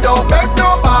 We don't beg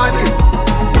nobody.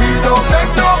 We don't beg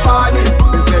nobody.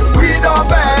 We say we don't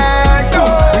beg. No.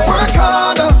 We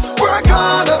work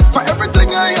harder for everything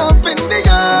I have in the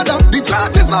yard. The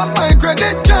charges on my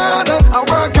credit card. I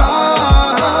work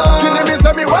hard. Skinny me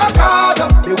say me work harder.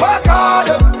 Me work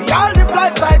harder. Me all the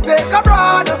flights I take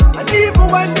abroad. And even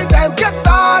when the times get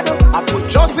hard, I put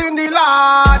just in the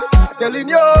Lord. I'm telling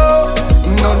you,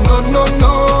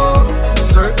 no.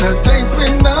 Certain things we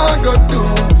not gonna do.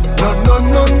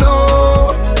 No.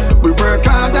 We work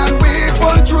hard and we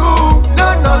pull through. No.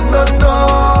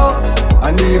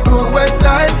 And even when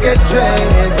times get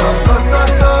changed, no.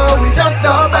 We just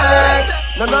don't beg.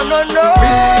 No.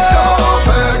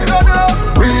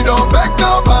 We don't beg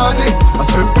nobody. I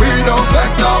said we don't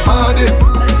beg nobody.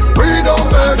 We don't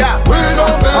beg. Yeah. We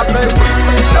don't beg. I said we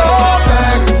don't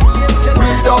beg. We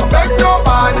don't beg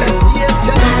nobody. We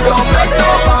don't beg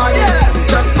nobody.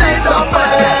 Just take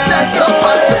somebody.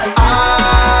 I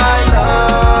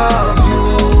love you.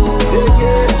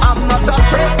 I'm not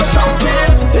afraid to shout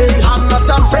it. I'm not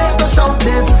afraid to shout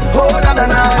it. Oh na.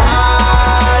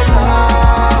 I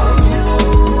love you.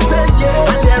 Say yeah.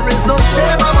 And there is no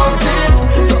shame about it.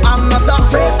 So I'm not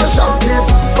afraid to shout it.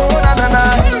 Oh na.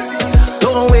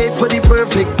 Don't wait for the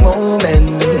perfect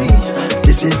moment.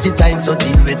 This is the time, so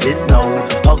deal with it now.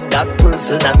 Hug that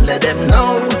person and let them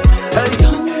know. Hey,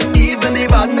 even the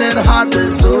bad man heart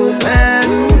is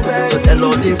open. So tell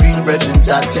all the real brethren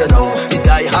that you know the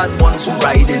die hard ones who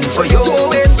riding for you. Don't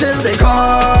wait till they come.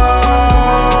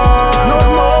 No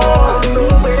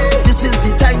way. This is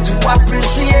the time to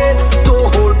appreciate.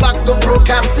 Don't hold back, don't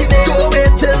procrastinate. Don't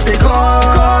wait till they come.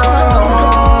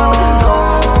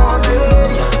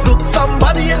 Look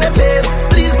somebody in the face.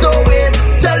 Please don't wait.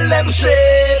 Tell them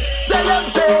straight. Tell them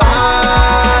say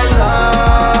I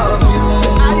love you.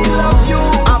 I love you.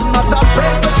 I'm not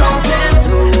afraid to shout it.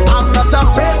 I'm not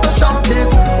afraid to shout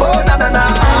it. Oh na.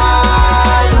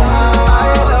 I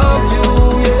love you.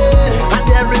 Yeah. And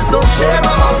there is no shame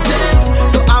about it.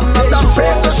 So I'm not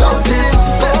afraid to shout it.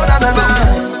 Oh na.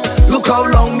 Look how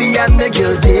long me and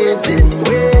Mical dating.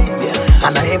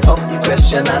 And I ain't pop the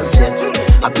question as yet.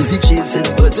 I'm busy chasing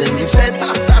birds in the fed.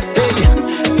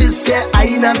 This year I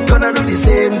ain't not gonna do the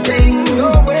same thing.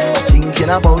 I'm thinking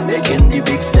about making the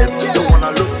big step. Don't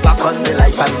wanna look back on my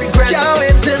life and regret. Can't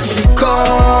wait till she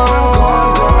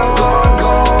gone.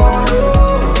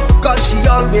 Cause she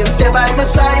always stay by my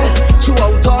side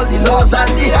throughout all the lows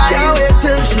and the highs. Can't wait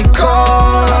till she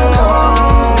gone.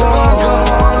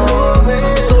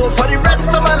 So for the rest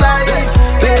of my life,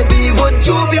 baby, would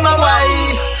you be my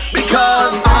wife?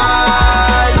 Because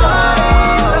I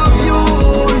love you.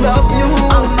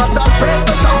 I'm not afraid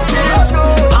to shout it.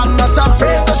 I'm not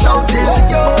afraid to shout it.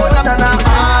 Oh na.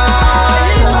 I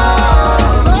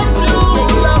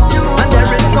love you. And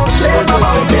there is no shame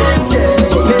about it.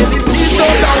 So baby, please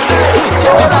don't doubt it.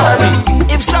 Oh na.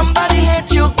 If somebody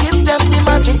hate you, give them the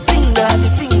magic finger.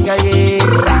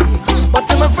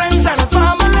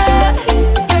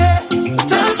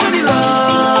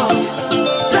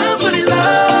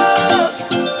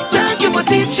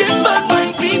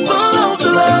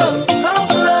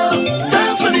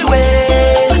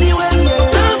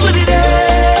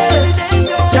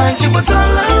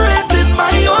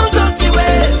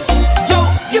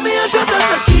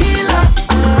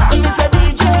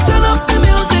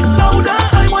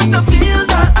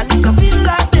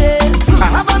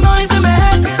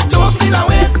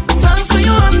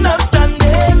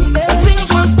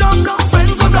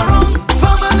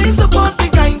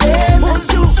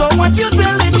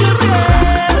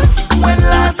 yourself. When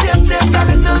last you take a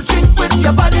little drink with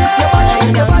your body, boy.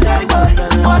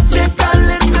 Or take a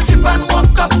little chip and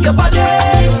walk up your body. I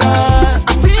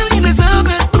feel you deserve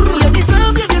it. You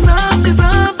deserve it.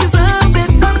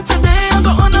 And today I'm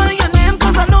gonna honor your name,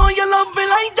 cause I know you love me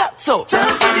like that. So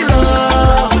thanks for the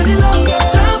love.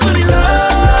 Thanks for the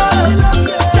love.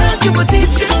 Thank you for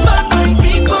teaching bad mind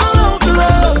people how to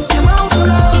love.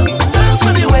 Thanks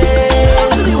for the way.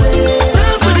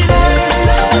 Thanks for the day.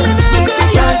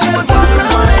 Thank you for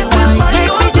tolerating my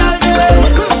dirty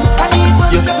ways.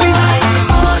 You're sweet,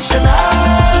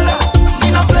 emotional. Me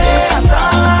no play at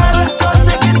all. Don't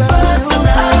take it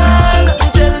personal.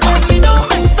 Tell them me don't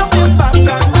make something back and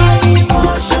I'm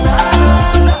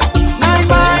emotional. Not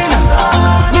mine at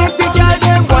all. Make the girl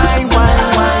them wine.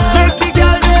 Make the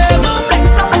girl them.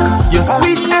 Your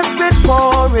sweetness is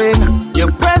pouring,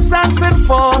 your presence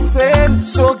enforcing.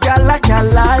 So girl like a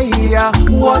liar,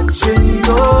 watching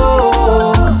you.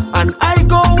 And I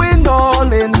going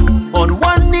all in, on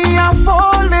one knee I'm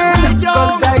falling.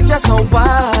 Cause they just so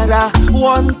bad,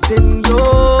 wanting you.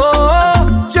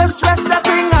 Just rest that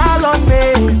thing all on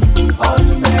me.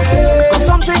 Cause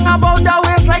something about that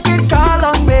waist like it call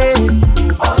on me.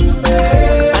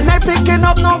 And I picking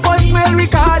up no voicemail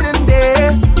recording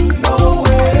there. No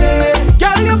way.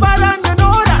 Girl, you bad and you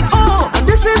know that. And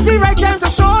this is the right time to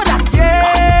show that,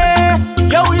 yeah.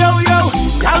 Yo.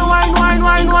 Girl, wine.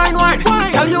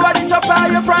 Girl, you are the top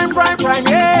of your prime,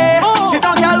 yeah. Sit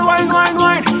down, girl, wine.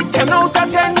 10 out of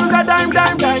 10, use a dime,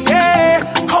 yeah.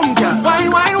 Come, girl,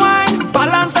 wine.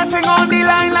 Balance that thing on the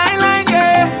line,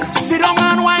 yeah. Sit down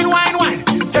and wine.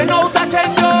 10 out of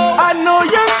 10, yo. I know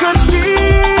you could feel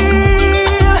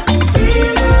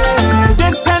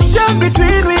this tension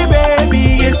between we,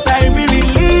 baby. It's time we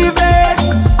relieve it.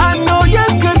 I know you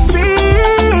could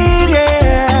feel,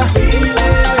 yeah.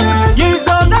 You're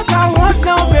all that I want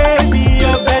now, baby.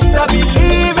 You better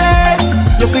believe it.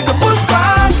 You feel to push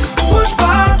back,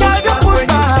 girl, you push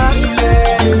back.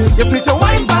 You feel to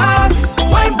wind back,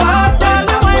 girl,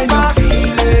 you wind back.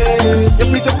 You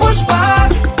feel to push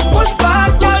back,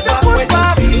 girl, you push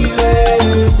back.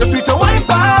 You feel to wind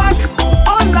back.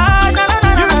 Oh, nah.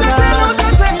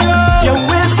 Your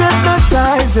waist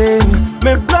hypnotizing,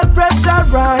 my blood pressure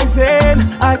rising.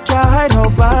 I can't hide how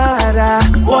bad I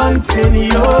wanting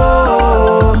you.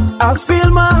 I feel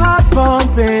my heart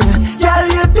pumping. Girl,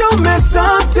 you do me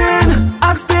something.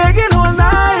 I'm staying all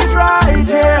night right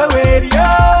here with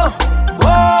you.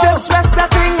 Whoa. Just rest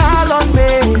that thing all on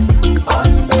me.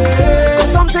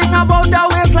 Cause something about that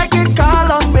waist like it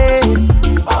call on me.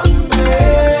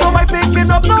 So I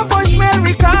picking up no voicemail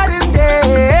recording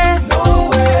there. No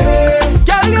way.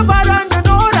 Girl, you bad and you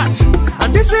know that.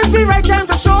 And this is the right time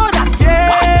to show that,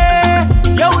 yeah.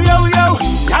 Yo.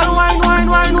 Girl, wine.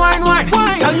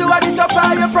 Girl, you are the top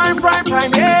of your prime,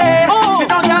 yeah. Sit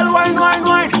down, girl, wine.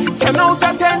 10 out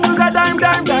of 10, use a dime,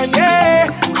 yeah.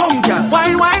 Come, girl,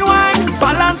 wine.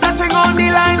 Balance that thing on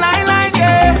the line,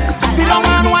 yeah. Sit down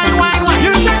and wine.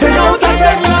 10 out of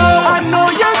 10, yo. I know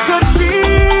you could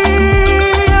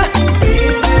feel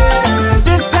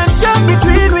this tension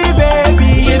between we, baby.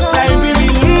 It's time we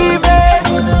relieve it.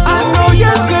 I know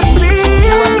you could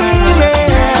feel,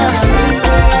 yeah.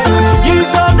 You're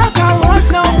all that I want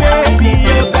now, baby.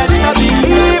 You better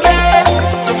believe it.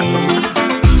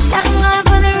 I'm going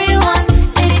for the real ones.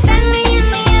 They defend me in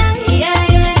the end, yeah.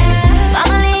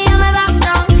 Family on my back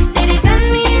strong. They defend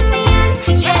me in the end,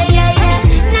 yeah.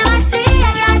 Now I see I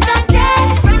got some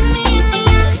text from me in the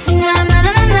end. Nah.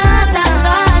 Thank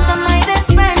God for my best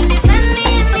friend. Defend me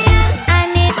in the end.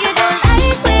 And if you don't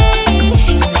like me,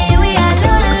 leave we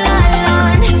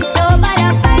alone. Nobody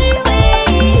fight me.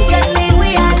 Just leave we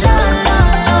alone.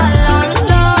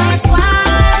 That's why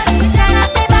turn up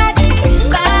the party,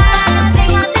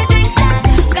 fling out the drinks down.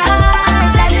 God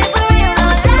bless it for you,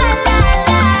 la.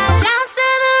 Shouts to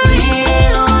the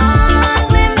real ones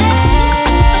we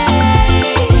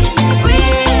made,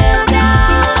 real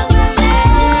dogs we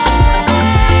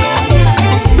made.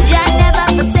 Jah never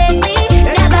forsake me,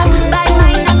 never. Bad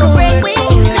mind not go break me,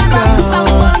 never.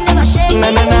 Bang never shake me,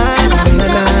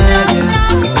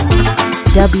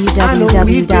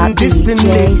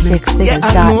 www.dj6figures.net.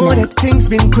 I know that things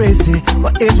been crazy,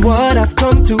 but it's what I've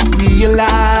come to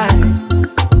realize.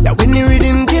 That when the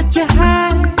rhythm get you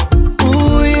high,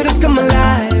 ooh, you just come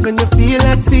alive. And you feel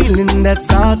that feeling that's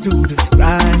hard to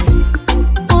describe.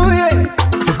 Oh yeah,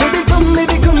 so baby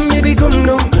come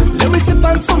down. Let me sip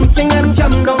on something and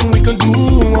jam down. We can do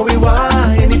what we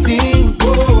want, anything.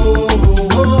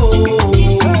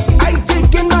 I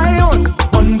taking my own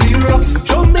on the rocks.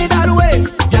 Show me that way,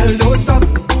 girl, don't stop.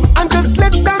 And just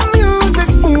let the music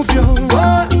move your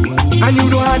way. And you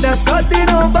don't want to study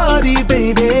nobody,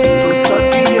 baby.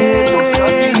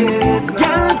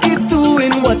 Girl, keep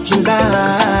doing what you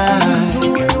like.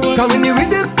 Come in the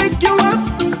rhythm, pick you up.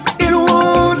 It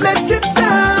won't let you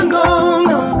down, no,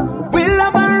 no. We'll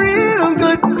have a real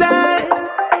good time.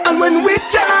 And when we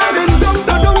jamming, dong,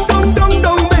 dong, dong, dong, dong,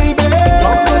 dong, baby.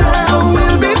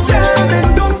 We'll be jamming,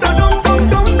 dong, dong, dong, dong,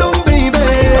 dong, dong, baby.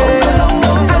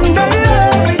 And I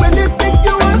love it when they pick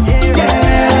you up,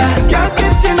 yeah. Can't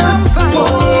get enough, oh.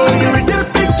 The rhythm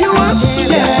pick you up,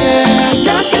 yeah.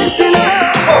 Can't get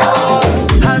enough, oh.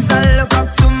 As I look up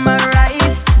to my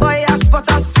right, boy, I spot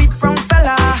a sweet brown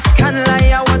fella. Can't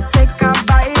lie, I would take a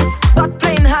bite, but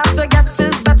playing hard to get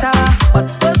is better. But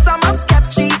first I must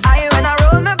catch the eye when I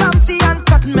roll my bouncy and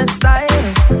cut my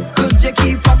style. Could you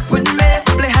keep up with me?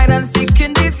 Play hide and seek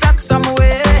in the flat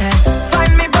somewhere.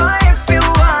 Find me, boy, if you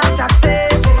want a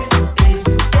taste.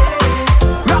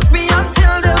 Rock me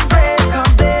until the break of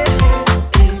day.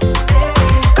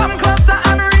 Come closer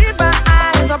and read my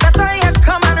eyes, or better yet,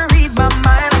 come and read my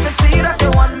mind. I can see that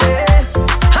you want me.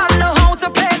 I know how to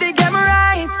play the game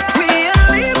right. We ain't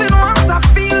leaving once I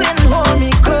feeling hold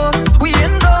me close. We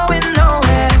ain't going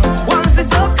nowhere. Once the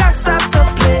soca start to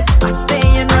play, I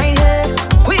staying right here.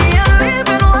 We ain't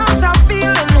leaving once I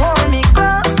feeling hold me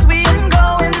close. We ain't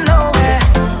going nowhere.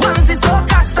 Once the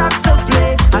soca start to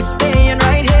play, I staying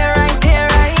right here, right here,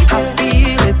 right. I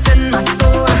feel it in my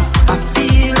soul. I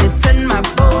feel it in my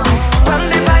bones. When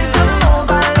the vibes come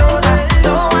overload, I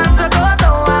don't want to go,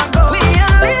 don't want to go. We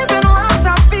ain't leaving once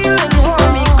I feeling hold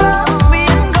me close. We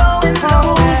ain't going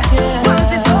nowhere. Once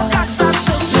the soca start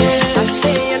to play, I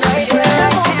staying right here,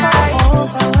 right here, right.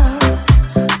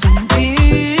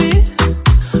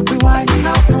 We winding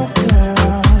up, oh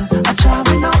girl. I'm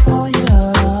jamming up, oh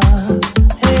yeah.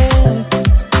 Hey,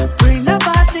 bring the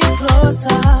body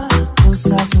closer,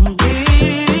 closer to me.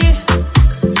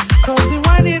 'Cause the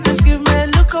winding just give me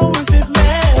look over with me.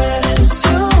 It's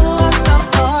you I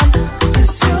stop on,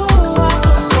 it's you I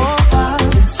look over,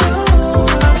 it's you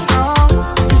I'm from,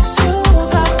 it's you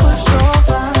I push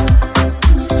over.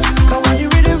 'Cause when the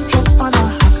rhythm drop and I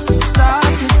have to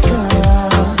start it,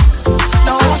 girl.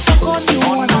 Now I'm stuck on you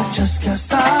and I just can't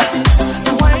stop it.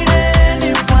 The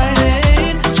whining,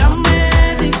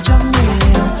 jamming,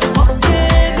 forget.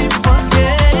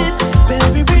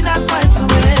 Baby, bring that vibe to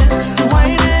me. The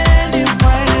whining,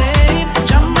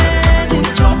 jamming,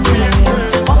 forget.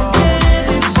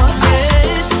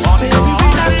 Baby,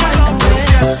 bring that vibe to me.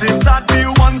 Yes, it's at the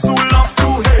ones who love to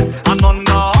hate, and on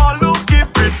the all who keep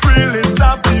it real, it's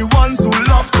at the ones who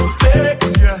love to fake.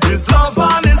 His love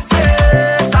and his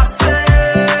hate, I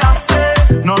say,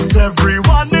 not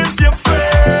everyone is your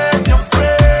friend, your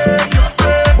friend, your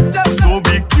friend. So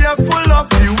be careful of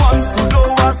the ones who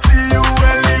don't want to see you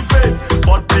elevate,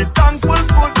 but be thankful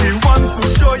for the ones who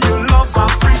show you love,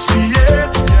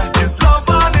 appreciate. His love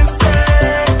and his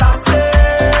hate, I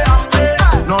say,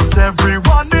 not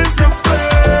everyone is your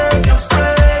friend, your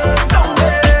friend. No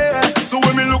way. So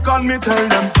when me look on me, tell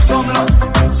them some love,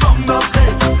 some does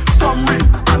hate, some real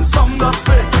and some does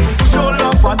fake. Show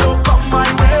love, I don't come my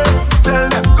way. Tell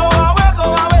them go away, go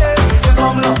away.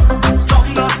 Some love, some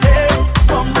does hate,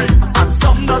 some real and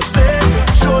some does fake.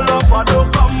 Show love, I don't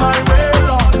come my way.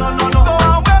 No, no, no, no.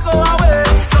 Go away.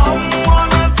 Some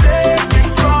wanna take it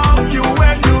from you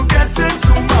when you get it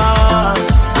too much.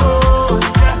 Oh,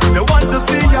 yeah. They want to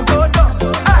see you go down.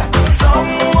 Hey.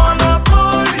 Some wanna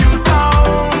pull you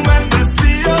down when they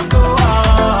see you go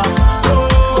up.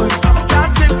 Oh,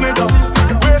 can't take me down.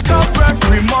 Wake up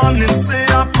every morning, say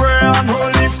a prayer and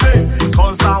holy faith.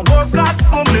 'Cause I work hard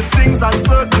for me things and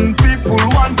certain people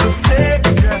want to take.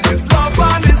 His love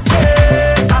and his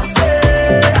hate, I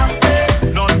say,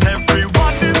 not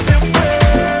everyone is your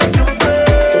friend, your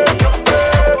friend, your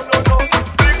friend.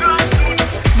 Big love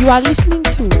to You are listening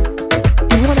to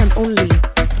the one and only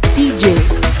DJ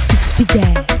 6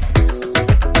 Figures.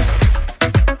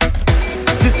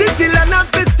 This is the Lana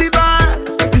Festival.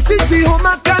 This is the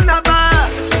Homa Carnival.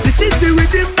 This is the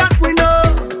rhythm that we know.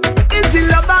 It's the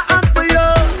love I have for you.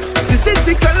 This is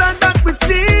the colors that we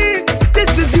see.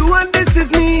 This is you and this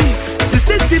is me. This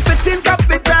is the fitting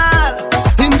capital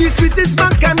in the sweetest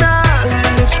bacchanal.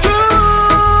 It's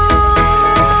true,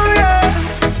 yeah.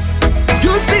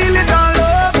 You feel it all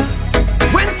over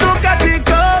when so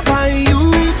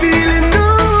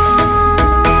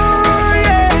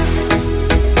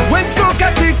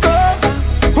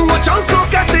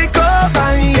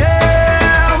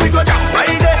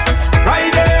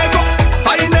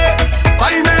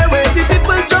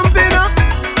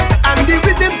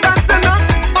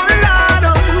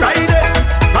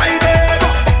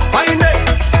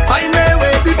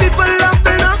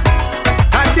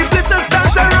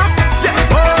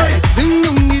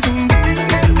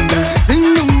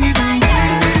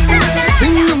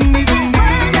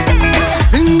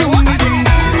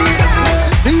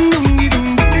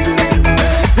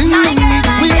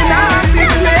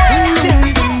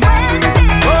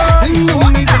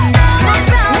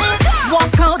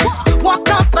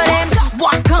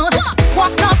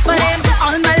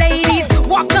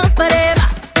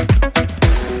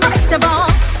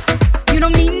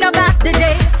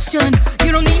good.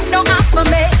 You don't need no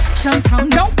affirmation from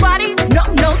nobody. No,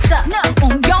 no, sir. No.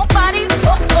 On your body.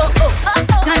 Oh, oh, oh, oh,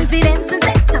 oh. Confidence and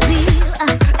sex appeal.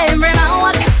 Every now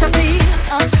I get your feel.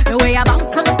 The way I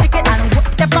bounce on the stick it and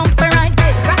work the bumper right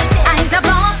there. Eyes are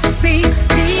bumpy,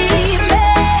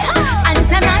 female. And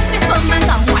tonight this woman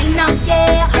gon' wind up,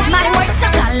 yeah. My work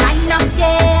got a line up,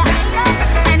 yeah.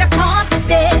 And of course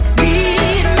they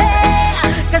need me.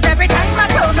 Cause every time I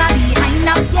throw my behind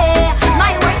up, yeah.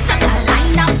 My work got a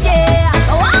line up, yeah.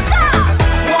 Walk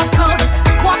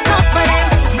out for them.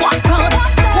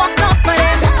 Walk out for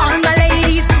them. All my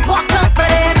ladies, walk out for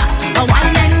them.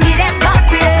 Wine and get them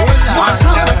puppy. Walk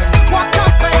out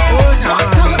for them.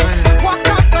 Walk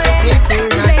out for them.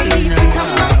 Sexy ladies,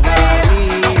 come out for them.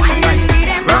 Wine and get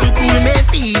them Rum cool me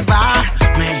fever,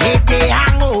 my head they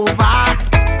hangover.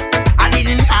 I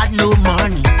didn't have no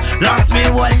money, lost me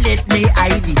wallet, me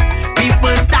ID.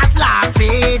 People start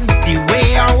laughing the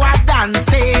way I was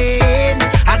dancing.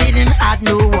 I didn't have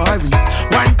no worries.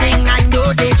 One thing I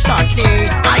know they shortly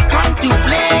I come to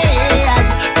play,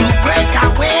 to break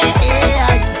away.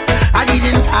 I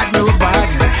didn't have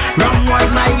nobody. Rum was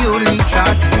my only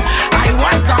shot. I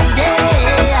was down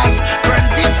there,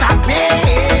 friends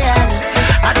disappeared.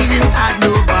 I didn't have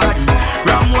nobody.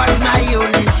 Rum was my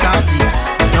only shot.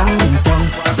 Young and young,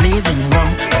 blazing rum,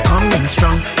 coming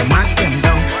strong, mash them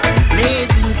down,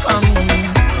 blazing coming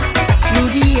through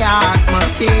the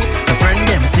atmosphere. The friend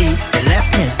them see, they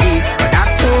left me dead, but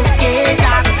that's okay,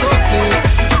 that's okay.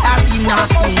 That's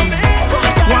nothing.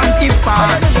 Once it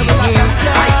party,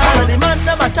 I All the man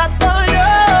never chat for you.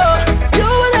 You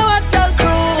will know what they'll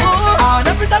crew. And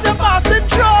every time you pass it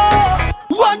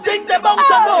through, one thing they bound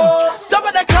to know.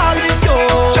 Somebody calling you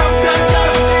champion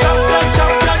girl,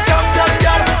 champion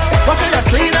girl. Watch how you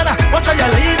clean and watch how you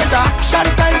lean it. Action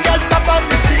time girl, stop on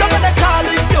the scene. Somebody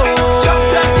calling you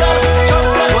champion girl,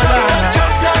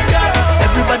 champion girl.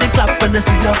 Everybody clap when they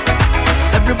see you.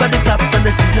 Everybody clap when they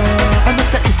see you. And I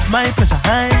say it's my pleasure.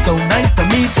 Hi, so nice to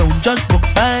meet you. Don't judge book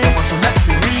by. So let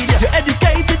me read you. You're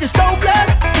educated, you're so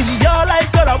blessed. In your life,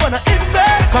 girl, I wanna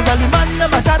invest. Cause all the man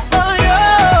never chat for you.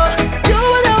 You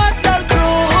will know what they'll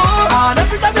crew. And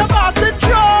every time you pass it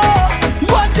through,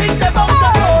 one thing they bound to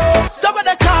know.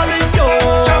 Somebody calling you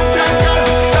champion girl,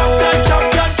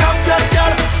 champion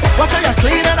girl. Watch how you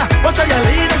clean it, watch how you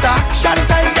lean it. Action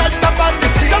time, girl, stop on the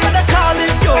scene. Somebody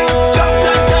calling you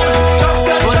champion girl,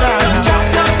 champion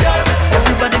girl.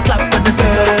 Everybody clap when they say.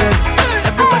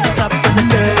 Everybody clap when they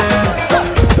say.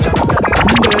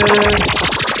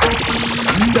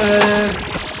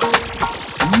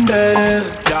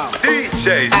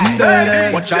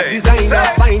 Watch out designer,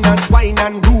 finance, wine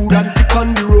and rude and tick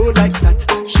on the road like that.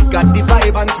 She got the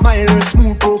vibe and smile, her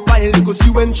smooth profile. You go see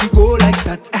when she go like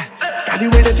that. Got the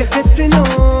way that you're getting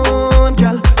on,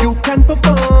 girl. You can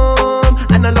perform,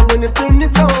 and I love when you turn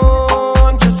it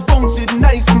on. Just bounce it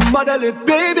nice and model it,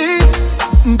 baby.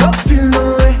 Don't feel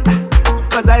no way,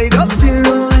 cause I don't feel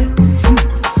no way.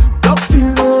 Don't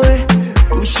feel no way.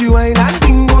 Do she wine and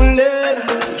dingle it?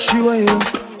 Do she wine up?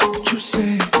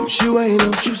 Juicy. Do she wine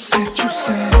up? Juicy. Do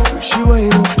she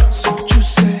wine up? So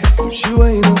juicy. Do she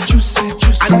wine up? Juicy.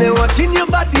 And they watching your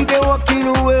body, they walking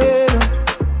away.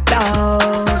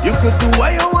 Down. You could do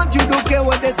what you want, you don't care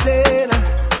what they say.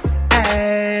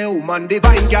 Hey, woman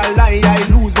divine, girl, I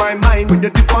lose my mind when you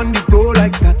dip on the floor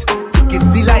like that. It's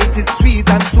delight, it's sweet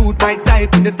and suit my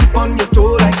type. When you tip on your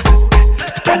toe like that.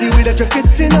 Got the way that you're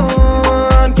getting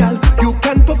on, girl. You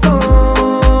can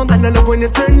perform, and I love when you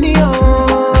turn me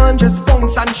on. Just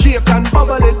bounce and shake and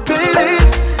bubble it, baby.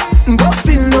 Don't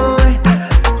feel no way,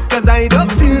 cause I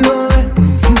don't feel no way.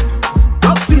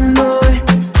 Don't feel no way.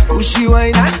 Oh, she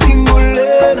wine and tingle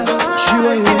it. She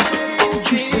wine up,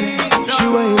 juicy. She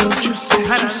wine up, juicy.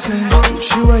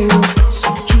 She wine up,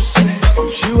 so juicy.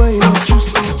 She wine up,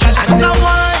 juicy. And I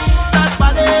wine that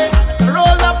body,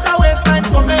 roll up the waistline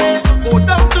for me. Go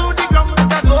down to the ground,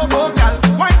 make a go, girl.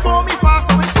 Wine for me fast,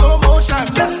 so in slow motion.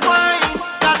 Just wine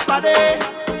that body,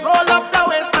 roll up the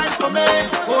waistline for me.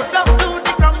 Go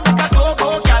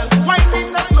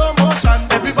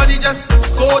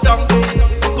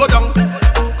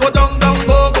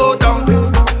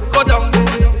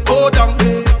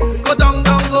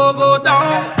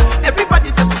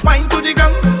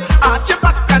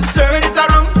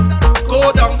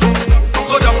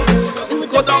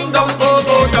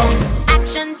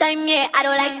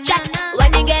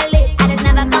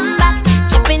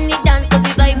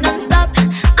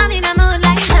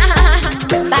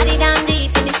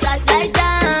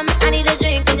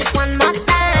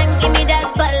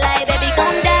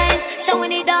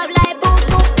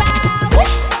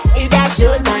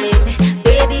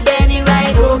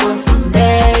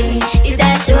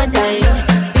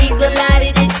mind. Speak a lot,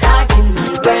 it is starting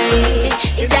my brain.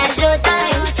 Is that your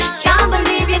time? Can't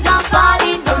believe you gon' fall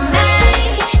in for me.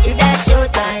 Is that your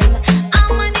time?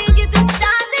 I'ma need you to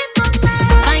start it for me.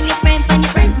 Find your friend, find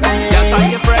your friend, friend. Yeah,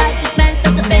 find your friend. Start the band,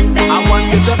 start the band, band. I want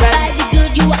you to bend. Body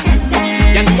good, you are 10,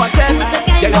 10. Yeah, you are 10.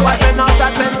 Yeah, you are 10 out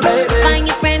of 10, baby. Find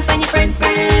your friend, find your friend,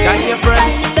 friend. Yeah, your friend.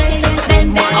 Start the band, start the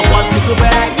band, band. I want you to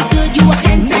bend. Body good, you are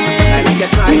 10, 10. I think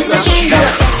it's right.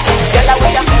 Get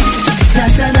away, da da da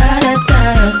da da da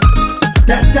da da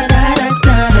da da da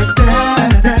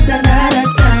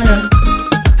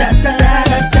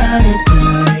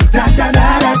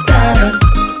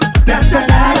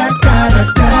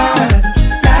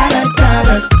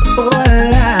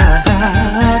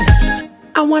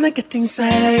I wanna get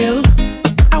inside of you.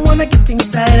 I wanna get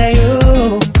inside of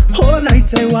you. Whole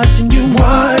night I watching you,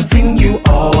 wanting you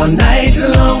all night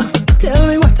long. Tell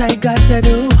me what I got to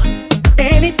do.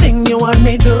 Anything you want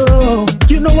me do.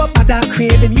 You know what about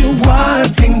craving you,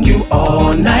 wanting you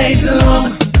all night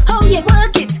long. Oh, you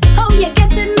work it. Oh, you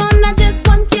getting on. I just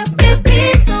want you,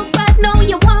 baby. So bad, know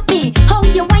you want me. Oh,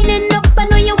 you winding up. I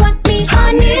know you want me,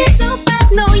 honey. So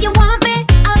bad, know you want me.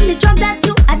 I'm the drug that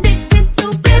you addicted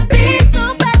to, baby.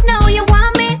 So bad, know you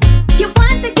want me. You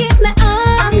want to give me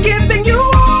all. I'm giving you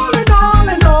all and all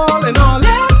and all and all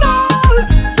and all.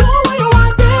 Do what you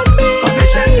want with me.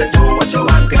 Permission to do what you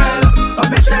want, girl.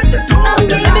 Permission to do what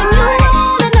you like.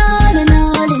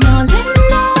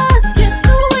 Just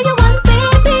do what you want,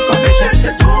 baby. Permission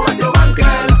to do what you want,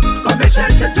 girl.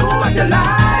 Permission to do what you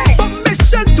like.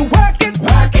 Permission to work it,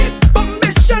 work it.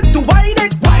 Permission to wine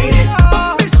it, wine it.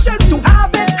 Permission to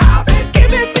have it, have it.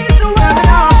 Give it this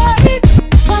right.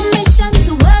 Permission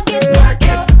to work it, Work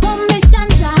it. permission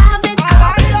to have it,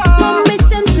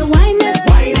 permission to wind it,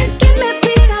 Wine it. give me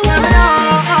peace of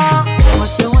mind.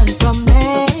 What you want from me?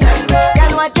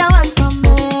 Girl, what you want from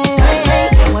me?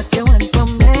 What you want from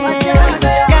me?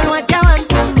 Girl, what you want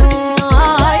from me?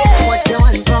 What you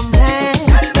want from me?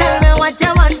 Tell me what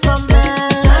you want from me.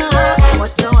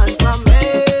 What you want from me?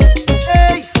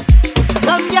 Hey,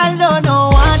 some girl don't know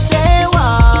what they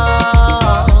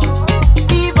want,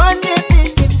 even if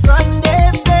it's in front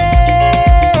their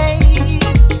face.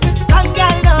 Some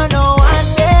girl don't know what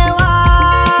they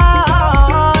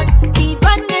want,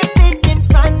 even if it's in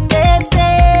front their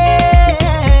face.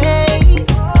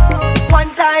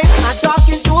 One time I'm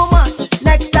talking too much,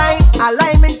 next time I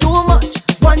liming too much.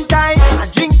 One time I'm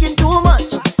drinking too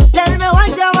much. Tell me what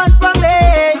you want from me.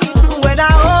 When I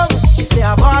home, she say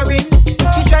I'm boring.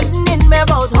 She threatening me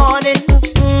about horning.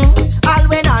 All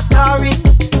when I'm touring,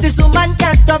 this woman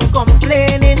can't stop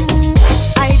complaining.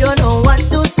 I don't know what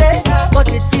to say, but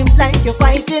it seems like you're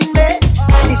fighting me.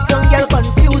 This young girl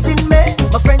confusing me.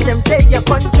 My friends them say you're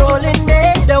controlling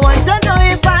me. They want to know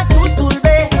if I too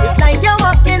me. It's like you're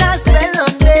walking a spell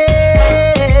on me.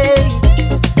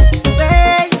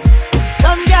 Hey,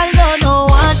 some girl don't know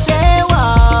what they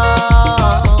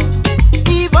want,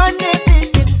 even if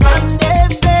it's in front their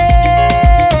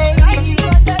face.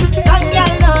 Some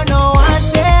girl don't know what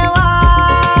they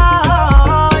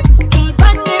want,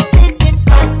 even if it's in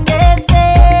front their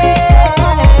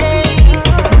face.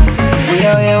 We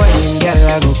out here when girl I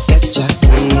go catch a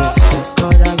case.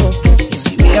 God I go catch. You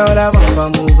see we out a bumper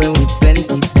moving with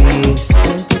plenty pace.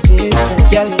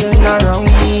 Girl turn around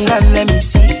and let me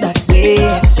see that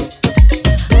waist.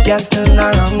 Girl turn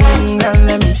around and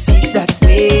let me see that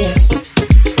waist.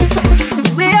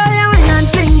 We out here when I'm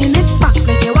swinging it back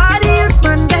like you are the youth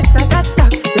man get that.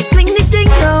 Just swing the thing,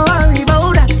 don't worry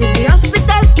about that. If the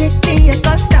hospital take me a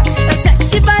costa. A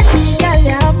sexy body, girl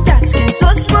you have that. Skin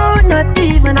so smooth, not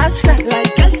even a scratch.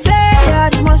 Like I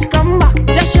said, it must come back.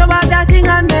 Just show out that thing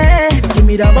on me. Give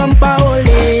me the bumper ole,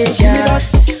 give me that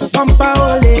bumper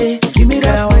ole. Give me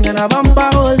that wine and a bumper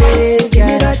ole, give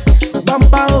me that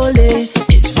bumper ole.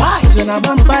 It's vibes when a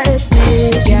bumper hit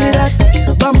me, give me that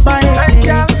bumper hit me.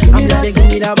 Give me that, give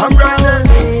me that bumper ole,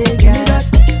 give me that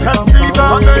bumper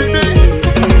ole.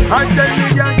 I tell me,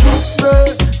 girl,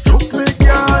 chook me,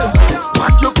 girl.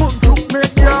 Want you come chook me,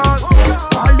 girl.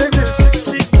 All them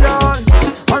sexy, girl.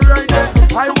 Alright then,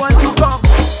 I want you come.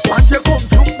 Want you come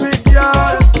chook me,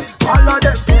 girl. All of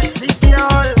them sexy,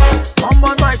 girl. Come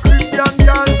on, my Christian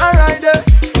girl. Alright then,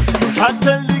 I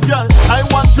tell the girl, I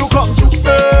want you come chook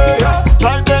me.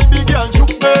 My baby girl,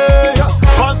 chook me.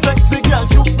 All sexy girl,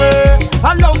 chook me.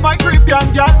 I love my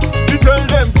Christian girl. You tell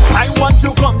them, I want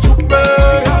you come chook me.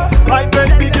 My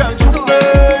baby girl, chook me.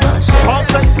 All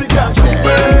sexy girl, chook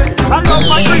me. I love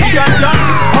my Christian girl.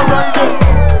 Alright then.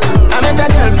 I met a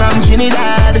girl from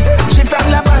Trinidad. She from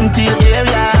Laventille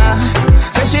area.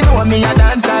 Say she know me a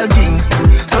dancehall king.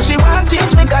 So she want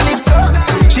teach me calypso.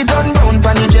 She done down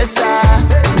pon the dresser.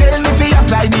 Tell me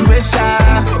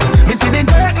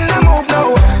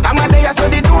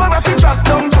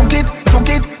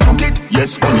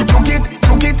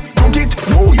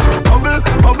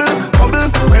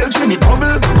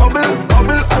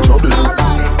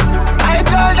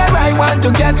I want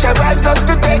to catch your eyes just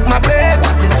to take my breath.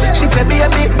 She said, be a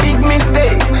big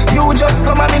mistake. You just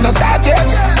come and me no start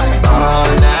yet. All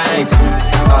night,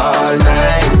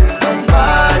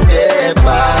 party,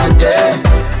 party,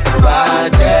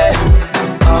 party.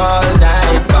 All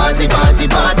night, party, party,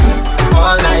 party.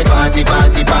 All night, party,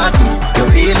 party, party. You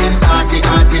feeling party,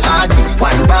 party, party.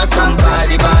 One person,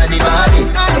 body, body, body.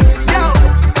 Hey, yo,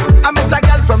 I met a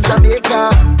girl from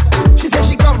Jamaica. She said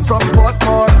she come from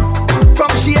Portmore. From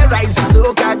she rise the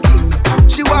Soca king.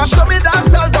 She want show me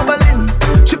dance all bubbling.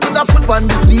 She put her foot on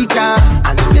the speaker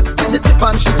and tip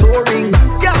and she touring.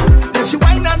 Yo, then she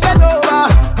whine and bend over.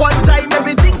 One time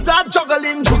everything start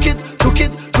juggling. Juke it, juke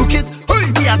it, juke it. Hey,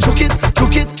 me a juke it,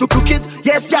 juke it, juke it.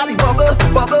 Yes, yeah, the bubble,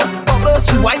 bubble, bubble.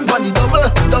 She whine on the double,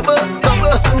 double,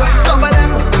 double, double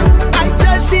M. I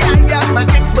tell she I am my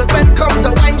expert when come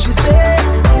to wine. She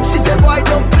said, boy,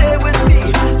 don't play with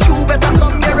me. You better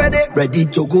come here ready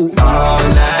to go. All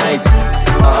night,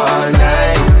 party,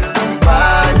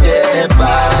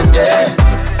 party,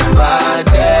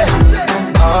 party.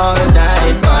 All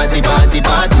night, party, party,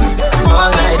 party. All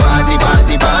night, party,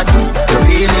 party, party. You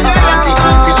feeling party,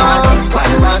 party, party.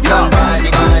 One person, party,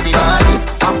 party, party.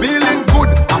 I'm feeling good,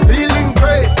 I'm feeling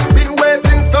great. Been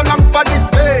waiting so long for this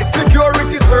day.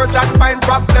 Security search and find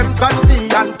problems on me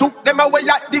and took them away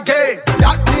at the gate.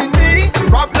 That mean me,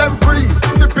 problem free.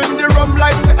 Sipping the rum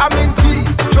like say I'm in tea.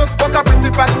 Just put a pretty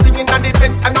fat thing in the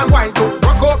bed and I'm going to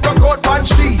rock out, one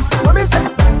she. Let me say,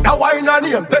 now wine on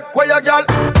him, take away your girl.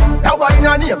 Now wine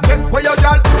on him, take away your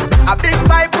girl. A big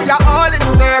pipe, we are all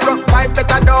in there. Rock pipe,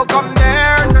 better don't come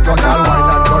there. So girl, wine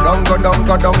and go down, go down,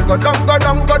 go down, go down, go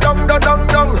down, go down, go down,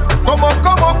 down. Come up,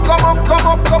 come up, come up, come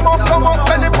up, come up, come up.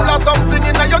 Belly full of something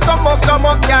in your thumb up,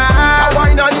 yeah. Now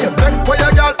wine on him, take away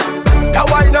your girl. Now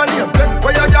wine on him, take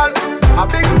away your girl. A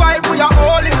big pipe, we are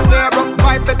all in there. Rock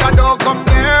pipe, better don't come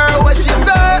there. What she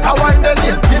say? Now wine the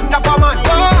name, kidnap a man.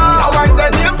 Now wine the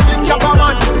name, kidnap a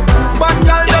man. But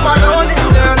girl never know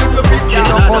in there. Little bit, you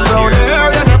don't come round there.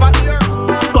 You never hear.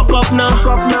 Cock up now,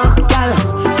 girl,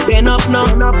 bend up now,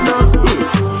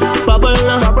 bubble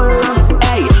now.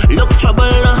 Hey, look trouble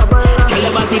now. Tell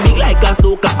your body big like a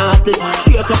soca artist.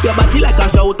 Shake up your body like a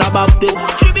Shanta Baptist.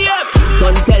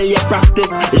 Don't tell you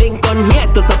practice. Link on here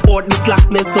to support the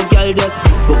slackness. So girl just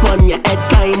go on your head,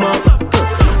 climb up.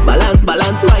 Balance,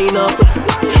 balance, wind up.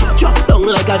 Drop down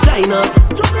like a giant.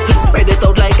 Spread it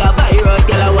out like a virus.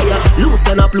 Girl, I want you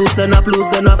loosen up, loosen up,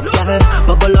 loosen up, girl.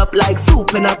 Bubble up like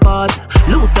soup in a pot.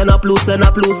 Loosen up, loosen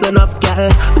up, loosen up,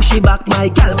 girl. Push it back, my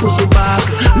girl, push it back.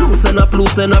 Loosen up,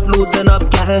 loosen up, loosen up,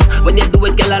 girl. When you do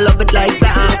it, girl, I love it like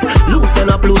that. Loosen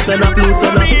up, loosen up,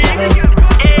 loosen up, girl.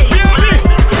 Hey,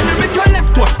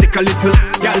 twitch, tick a little,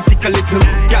 girl, tick a little,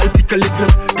 girl, tick a little,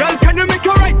 girl, can you make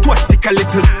your right twitch, tick a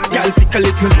little, girl, tick a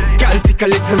little, girl, tick a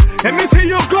little, let me see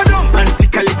you go down and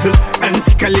tick a little, and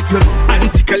tick a little, and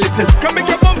tick a little, come make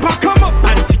your bumper come up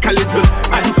and tick a little,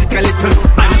 and tick a little,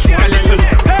 and tick a little,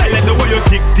 hey, I like the way you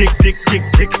tick, tick, tick, tick,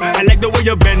 tick, I like the way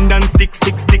you bend and stick,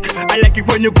 stick, stick, I like it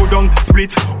when you go down,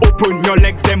 split, open your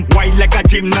legs, them wide like a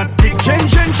gymnastic, chen,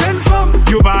 fam,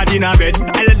 you bad in a bed,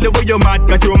 I like the way you mad,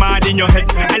 cause you mad in your head,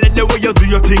 I like the way you do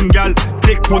your thing, girl.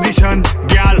 Take position,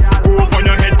 girl. Go up on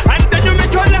your head, and then you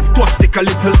make your left twitch, tick a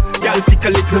little, girl, tick a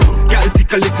little, girl,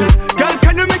 tick a little, girl.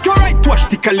 Can you make your right twitch,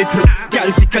 tick a little, girl,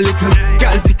 tick a little,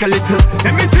 girl, tick a little.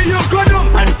 Let me see you go down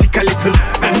and tick a little,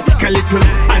 and tick a little,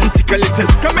 and tick a little.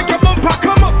 Can make your bumper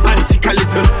come up and tick a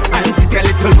little, and tick a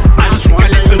little, and tick a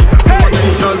little. Hey,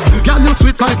 because girl, you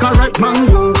sweet like a ripe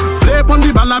mango. Play on the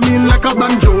ball, I mean like a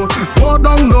banjo. Go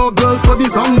down low, girl, so the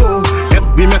song go.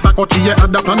 We mess a coachy, yeah,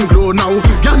 adapt and glow now.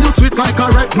 Girl, you sweet like a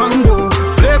ripe mango.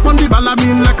 Play on the ball, I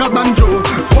mean like a banjo.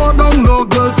 Go down low,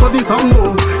 girl, so the song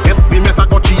go. We mess a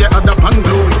coachy, yeah, adapt and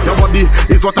glow. Your body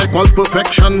is what I call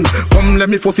perfection. Come, let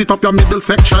me force it up your middle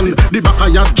section. The back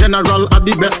of your general are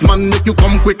the best man. Make you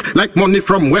come quick like money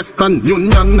from Western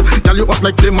Union. Girl, you up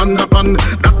like flame on the pan.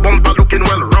 That bumper looking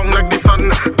well round like the sun.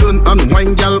 Turn and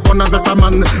wine, girl, on as a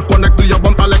man. Connect to your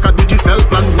bumper like a Digicel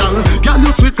plan, girl. Girl,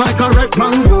 you sweet like a ripe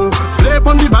mango. Play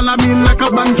on the ball, I mean like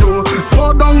a banjo.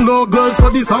 Go down low, girl, so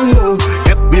the song go.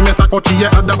 We mess a coachy,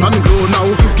 yeah, adapt and glow now.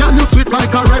 Girl, you sweet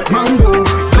like a ripe mango.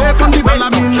 Play on the ball, I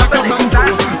mean like a banjo.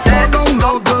 Go down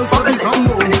low, girl, so the song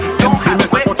go. We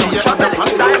mess a coachy, yeah, adapt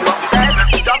and glow.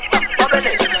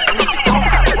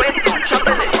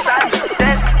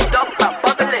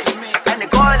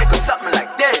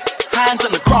 Hands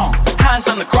on the ground, hands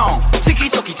on the ground. Ticky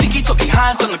tocky,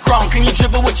 hands on the ground. Can you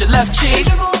dribble with your left cheek?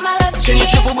 Can you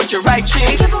dribble with your right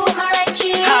cheek?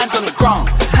 Hands on the ground,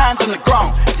 hands on the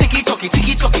ground. Ticky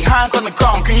tocky, hands on the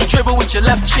ground. Can you dribble with your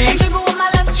left cheek?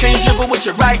 Can you dribble with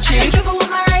your right cheek?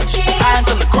 Hands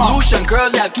on the ground. Revolution,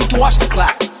 girls have to watch the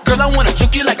clock. Girl, I wanna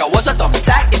juke you like I was a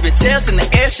thumbtack. If your tail's in the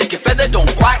air, shake your feather, don't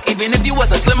quack. Even if you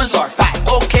was a slim as or fat.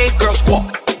 Okay, girl, squat.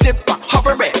 Tip on,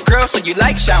 hover it. Girl, so you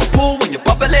like shampoo when you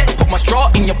bubble it. Put my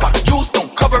straw in your box juice,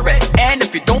 don't cover it. And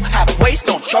if you don't have waist,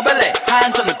 don't trouble it.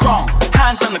 Hands on the ground,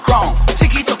 hands on the ground.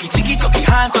 Tiki toki,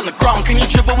 hands on the ground. Can you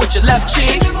dribble with your left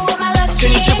cheek?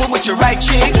 Can you dribble with your right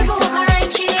cheek?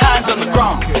 Hands on the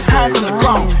ground, hands on the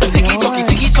ground. Tiki toki,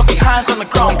 hands on the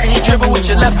ground. Can you dribble with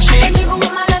your left cheek?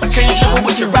 Can you dribble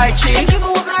with your right cheek?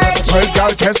 Well,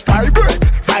 girl, just vibrate,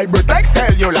 vibrate like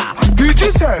cellular.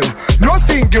 Digital, no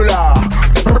singular.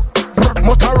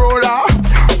 Motorola,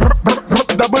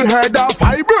 double header,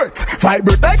 vibrate,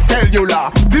 vibrate like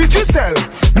cellular. Digital,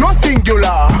 no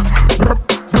singular.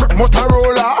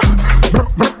 Motorola,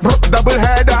 double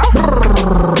header.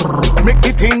 Make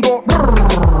the thing go.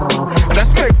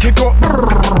 Just make it go.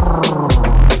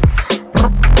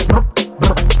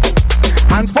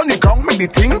 Hands on the ground, make the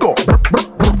thing go.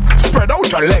 Spread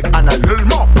out your leg and a little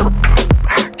more.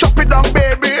 Chop it down,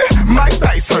 baby. Mike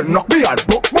Tyson, knock me out.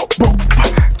 Boop, boop, boop.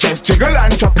 Just jiggle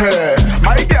and chop it.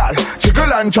 My girl,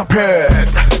 jiggle and chop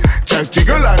it. Just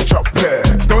jiggle and chop it.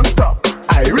 Don't stop.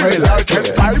 I really like it.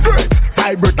 Just vibrate,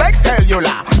 vibrate like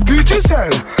cellular. Digital,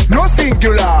 no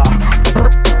singular.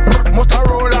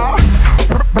 Motorola,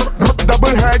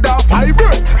 double header,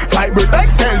 vibrate, vibrate like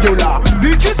cellular.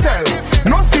 Digital,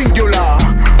 no singular.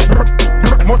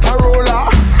 Motorola,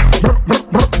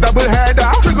 double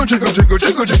header. Jiggle, jiggle, jiggle,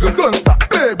 jiggle, jiggle, don't stop,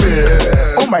 baby.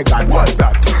 Oh my God, what's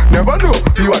that? Never know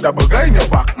you are double guy in your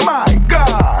back. My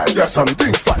God, you're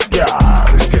something fat, girl.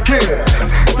 Take it,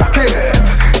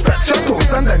 touch your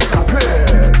toes and then tap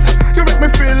it. You make me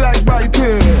feel like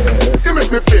biting. You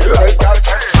make me feel like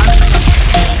biting.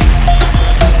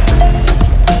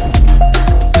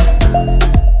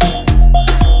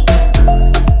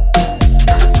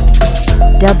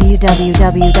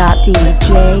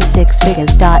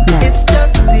 www.dj6figures.net. It's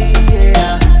just the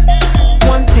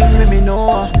one thing let me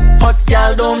know. Hot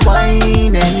gal don't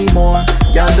whine anymore.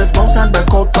 Gal just bounce and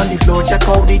break out on the floor. Check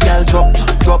out the gal drop,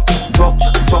 drop, drop,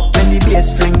 drop. When the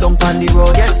bass fling down on the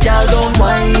road. Yes, gal don't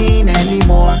whine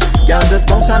anymore. Gal just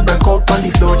bounce and break out on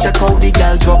the floor. Check out the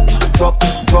gal drop, drop,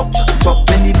 drop, drop.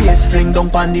 When the bass fling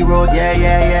down on the road. Yeah,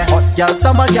 yeah, yeah. Hot gal,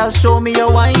 summer gal, show me your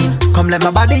wine. Come let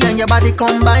my body and your body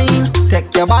combine.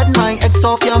 Take your bad mind, X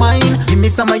off your mind. Give me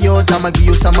some of yours, I'ma give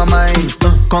you some of mine.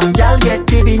 Come gal, get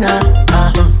divvy now.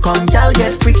 Come gal,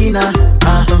 get freaky now.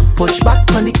 Push back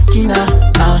on the kina.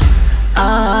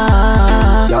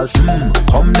 Gal,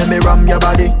 come let me ram your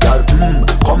body. Gal,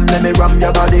 come let me ram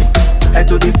your body. Head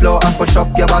to the floor and push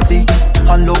up your body.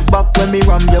 And look back when me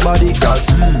ram your body. Gal,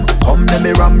 come let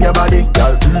me ram your body.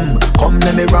 Gal, come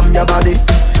let me ram your body.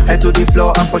 Head to the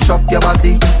floor and push up your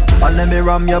body. And let me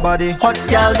ram your body. Hot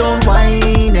gal don't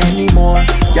whine anymore.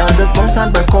 Gal just bounce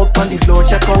and break out on the floor.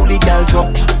 Check out the gal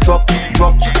drop, drop,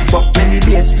 drop, drop. When the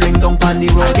bass fling down on the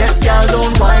road. I guess gal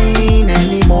don't whine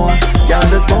anymore. Gal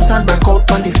just bounce and break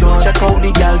out on the floor. Check out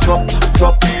the gal drop,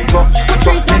 drop, drop,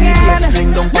 drop. When the bass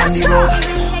fling down on the road.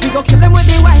 We go kill him with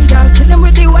the wine, girl. Kill him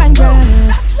with the wine, girl.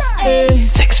 That's right.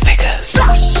 6 figures.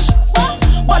 Flash.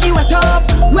 Body wet up,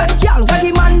 wet girl, where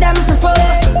the man them prefer.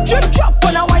 Drip drop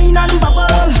on a wine and bubble.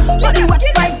 Body wet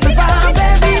like prefer,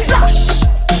 baby. Flash.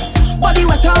 Body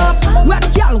wet up, wet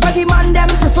girl, where the man them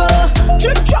prefer.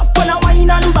 Drip drop on a wine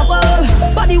and bubble.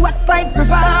 Body wet like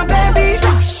prefer, baby.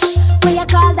 Flash. What you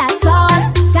call that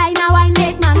sauce? Guy now I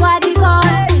make man what the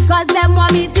cause. Cause them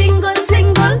want me single,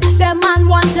 single. Them man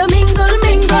want to mingle,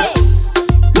 mingle.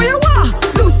 Where you are?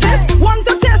 Lose this. Want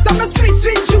to taste some sweet,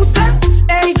 sweet juice.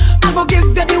 Hey, I go give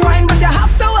you the wine, but you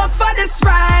have to work for this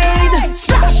ride.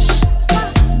 Splash.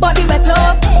 Body wet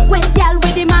up, wet gal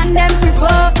with the man them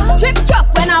prefer. Drip drop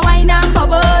when I wine and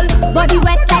bubble. Body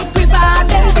wet like river,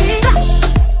 baby. Splash.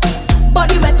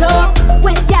 Body wet up,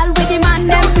 wet gal with the man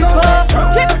them prefer.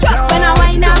 Drip drop when I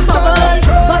wine and bubble.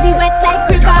 Body wet like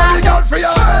river.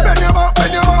 Bend your back,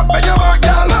 bend your back, bend your back,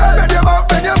 girl. Bend your back,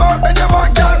 bend your back, bend your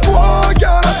back, girl. Whoa,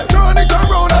 girl. Turn it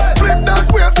around, flip that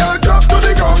waist, girl. Drop to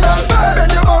the ground, girl.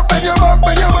 Bend your back, bend your back,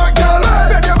 bend your back, girl.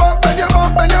 Bend your back, bend your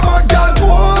back, bend your back, girl.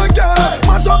 Whoa, girl.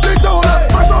 Mash up the town,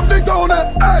 mash up the town.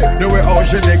 Hey, the way how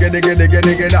she diggy, diggy, diggy,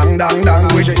 diggy, dang, dang, dang.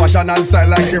 With fashion and style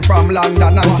like she from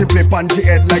London, and she flip on she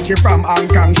head like she from Hong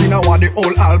Kong. She know want the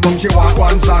whole album, she want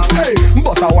one song. Hey,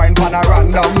 bust a wine pan a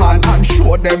random man and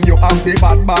show them you have the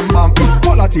bad bam bam. It's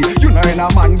quality, you know in a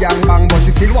man gang bang, but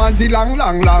she still want the long,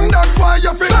 long, long. That's why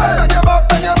you feel bend your back,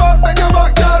 bend your back, bend your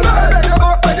back, girl. Bend your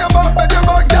back, bend your back, bend your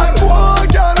back, girl. Whoa,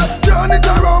 girl, turn it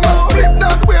around, flip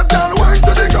that waist, girl. Wine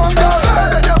to the ground, girl.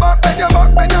 Bend your back, bend your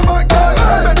back, bend your back, girl.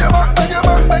 Bend your back, bend your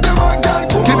back, bend your back, girl.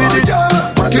 Give me the girl,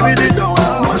 give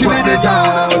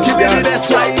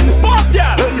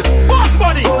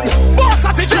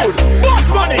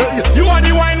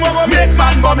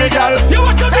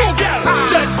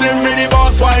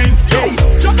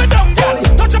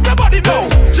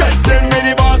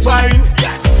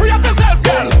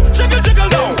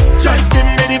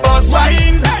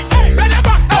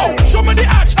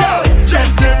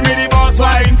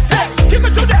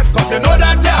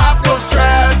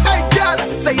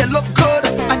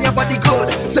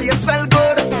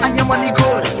money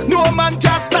good. No man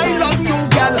can style on you,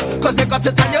 girl. Cause they got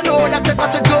it and you know that they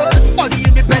got it good. All the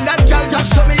independent girl,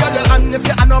 just show me on your hand. If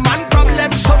you have no man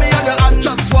problem, show me on your hand.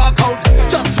 Just walk out,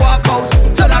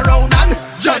 turn around and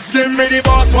just give me the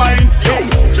boss wine.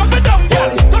 Hey, drop it down,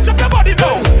 girl. Touch up your body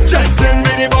now. Just give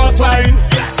me the boss wine.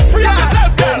 Yes, free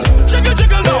yourself, girl. Jiggle,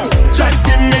 jiggle now. Just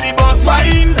give me the boss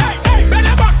wine. Hey, bend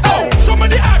your back now. Show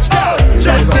me the arch, girl.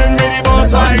 Just give me the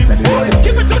boss wine.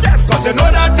 Give it to them, cause you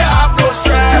know that you have no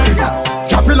stress.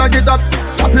 Drop it like it up,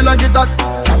 drop it like it up.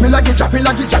 Drop it like it, drop it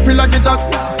like it, drop it like it up.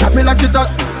 Drop it like it up,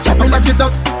 drop it like it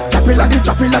up. Drop it like it,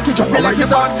 drop it like it, drop it like it.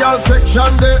 Bad girl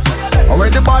section day. Away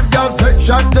the bad girl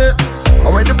section day.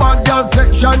 Away the bad girl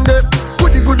section day.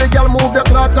 Goody girl move your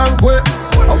cloth and go.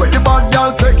 Away the bad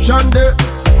girl section day.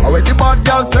 Away the bad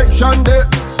girl section day.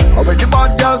 Away the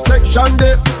bad girl section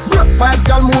day. Vibes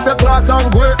girl move your cloth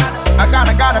and go. I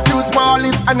got a few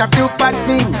smallies and a few fat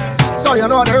things. So you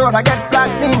know the road I get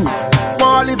flattening.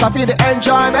 Smallies I feel the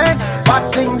enjoyment. Fat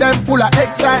thing them full of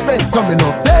excitement. So me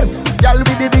know them. Girl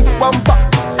with the big bumper.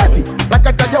 Heavy like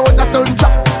a Toyota Tundra.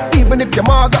 Even if you're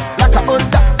maga like a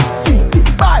Honda. 50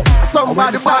 buy.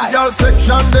 Somebody buy. Bad girl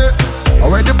section day.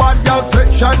 Away the bad girl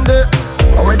section day.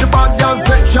 Away the bad girl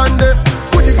section day.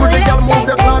 Goody girl move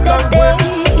the clock and way.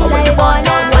 Away the bad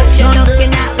girl section day.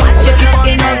 What you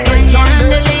looking at, can you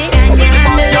handle it? Can you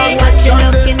handle it? What you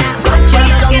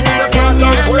looking at, can you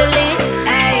handle it?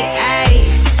 Ay,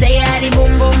 say I the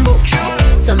boom boom boom.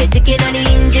 So me ticking on the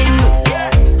engine.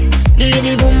 Give me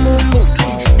the boom boom boom.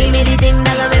 Give me the thing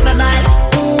that I make my ball.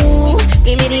 Ooh,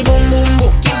 give me the boom boom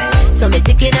boom. So me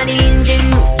ticking on the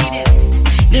engine.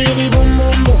 Give me the boom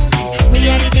boom boom. Me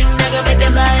and the thing that I make my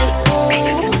ball.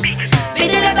 Ooh,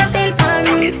 beat it like a steel pan.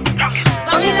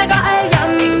 Bang it like a iron.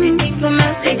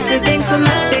 Fix the thing for me,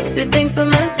 fix the thing for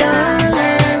me,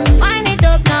 darling. Wind it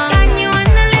up now, can you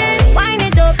handle it? Wind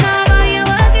it up now, how you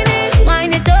working it?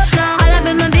 Wind it up now, all up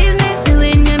in my business,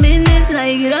 doing your business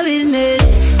like you're a business.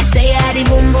 Say I the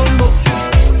boom boom boom,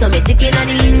 so me ticking on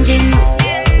the engine.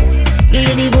 Give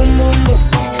me the boom boom boom,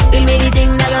 give me the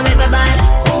thing that I make my ball.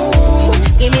 Ooh,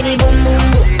 give me the boom boom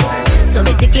boom, so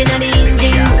me ticking on the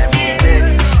engine.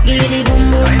 Give me the boom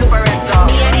boom boom,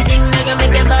 me and the thing that I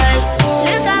make my ball.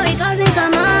 Look how we causing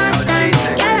commotion.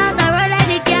 Girl out the roll like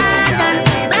the cannon.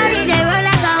 Body they roll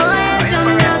like a wave from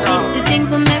now. Fix the thing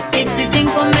for me, fix the thing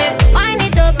for me. Wind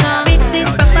it up now, fix it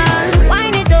proper.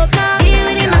 Wind it up now, deal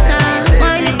with the maca.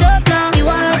 Wind it up now, you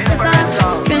want to step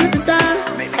up. Trim to top,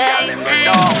 hey, hey.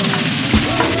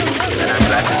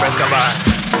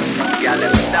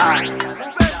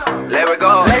 Let we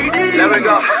go, let we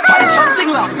go. Find something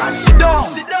long and sit down,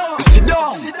 sit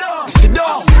down, sit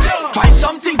down. Find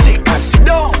something thick and sit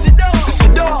down, sit down,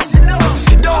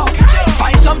 sit down.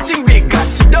 Find something big and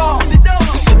sit down, sit down,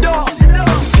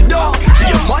 sit down.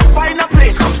 You must find a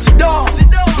place, come sit down,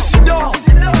 sit down,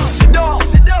 sit down.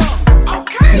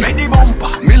 Okay. Make the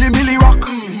bumper, milli rock.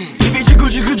 If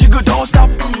it jiggle, don't stop.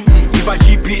 If I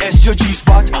GPS your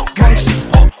G-spot, gang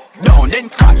sit up, down then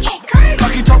catch.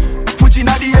 Cock it up, foot in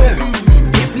the air.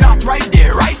 If not right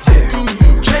there, right there.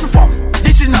 Trend form,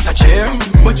 this is not a chair,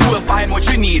 but you will find what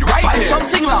you need right there. Find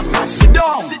something long and sit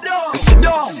down, sit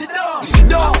down, sit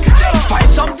down. Find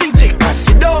something thick and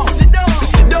sit down,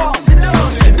 sit down.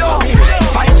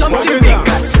 Find something big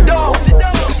and sit down,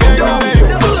 sit down.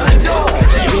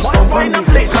 You must find a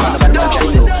place and sit down,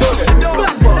 sit down.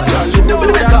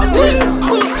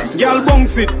 Girl,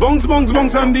 bounce it, bounce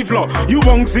on the floor. You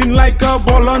bouncing like a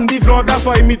ball on the floor. That's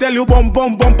why me tell you bump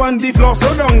on the floor.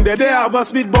 So down there, they have a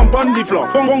speed bump on the floor.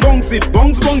 Bounce it,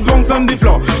 bounce on the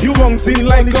floor. You bouncing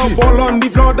like a ball on the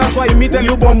floor. That's why me tell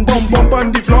you bump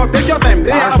on the floor. Take your time,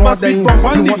 they have a speed bump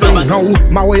on the floor.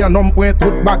 Now, ma way an point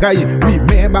tout bagay. Oui,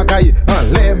 mais bagay, en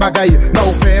les bagay.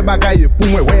 Now fait bagay, pour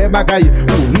moi ouais bagay.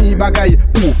 Pour ni bagay,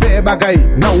 pour paix bagay.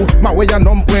 Now, ma way an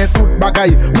point tout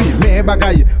bagay. Oui, mais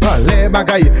bagay, en les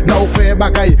bagay. Now fait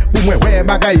bagay, pour moi ouais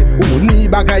bagay. Pour ni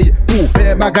bagay, pour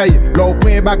paix bagay. L'au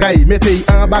point bagay, mettez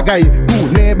un bagay.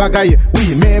 Tourner bagay,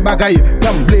 oui, mais bagay.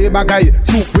 Gamble bagay,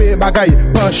 souper bagay.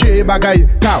 Pencher bagay,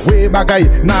 carré bagay.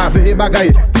 Nave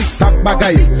bagay. Tic-tac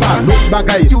bagay, salop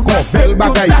bagay. Confel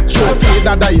bagay, chauffer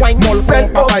daday. Mol pon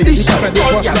papay, il a fait des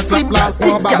poches la clap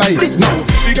pon babay.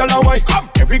 Every girl a wine,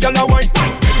 every girl a wine.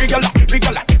 Every girl a wine.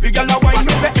 Every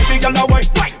girl a wine,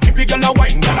 every girl a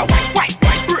wine. Girl a wine,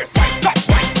 brace, touch,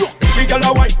 every girl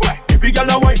a wine, every girl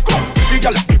a wine. Every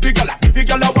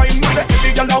girl a wine,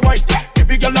 every girl a wine.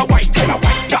 Every girl a wine,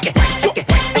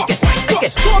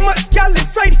 So much girl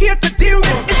inside here to deal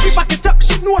with. If she back it up,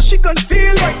 she know she gon'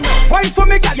 feel it. Wine for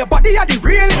me, girl, your body are the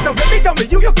realest. So when me done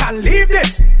with you can't leave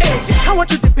this. Hey, I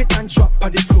want you to dip it and drop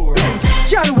on the floor.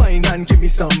 Girl, wine and give me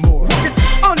some more.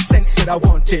 It's nonsense. said I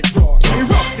want it raw. We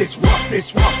rough this.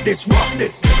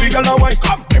 Every girl a wine,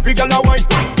 come. Every girl a wine.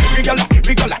 Every girl a wine.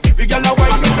 Every girl a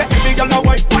wine. Every girl a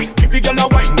wine. Every girl a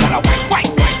wine. Wine.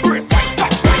 Brace.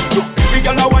 Touch. Every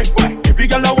girl a wine. Every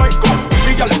girl a wine. Come.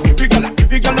 Every girl a wine.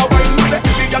 Every girl a wine.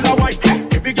 Every girl a wine.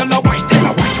 Every girl a wine.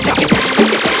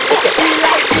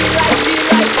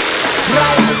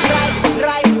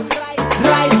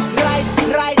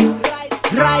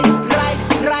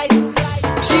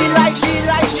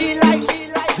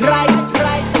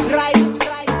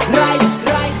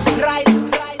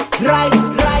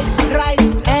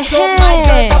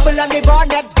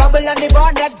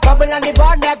 Bubble on the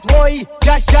bonnet, boy.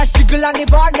 Just jiggle on the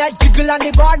bonnet, jiggle on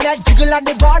the bonnet.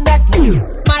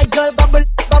 My girl, bubble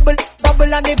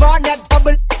on the bonnet,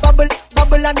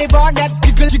 bubble on the bonnet,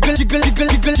 jiggle.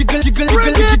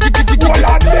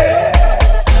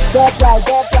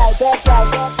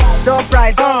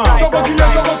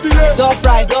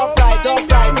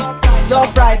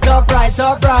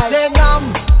 Don't ride. Say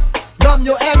nom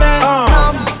you aimé,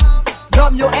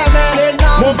 nom you aimé. Say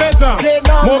nom, mauvais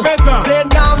temps. Say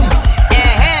nom.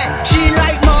 She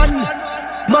like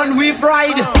man we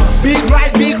ride. Big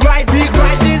ride this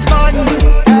man we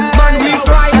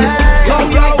ride. Yo.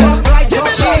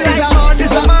 She like man,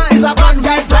 is a man we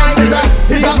ride.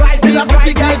 Is a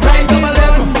pretty girl ride.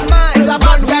 Is a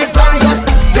man we ride.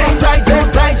 Take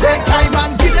time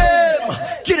and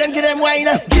get them wine.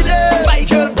 Get them.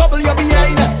 Michael bubble your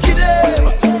behind. Get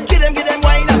them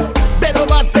wine. Bend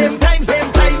over same time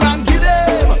and get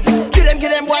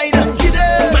them wine. Get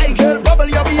them. Michael bubble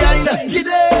your behind. Get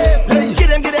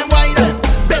them wine.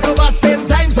 Bend over same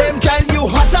time. Can you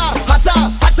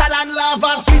hotter than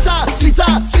lava, sweeter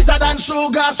than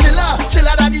sugar, chiller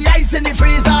than the ice in the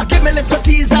freezer. Give me a little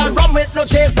teaser, rum with no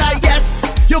chaser. Yes,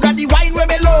 you got the wine with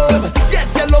me love.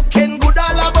 Yes, you're looking good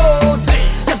all about.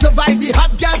 You survive the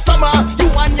hot girl summer. You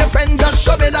and your friend just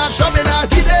shove it out.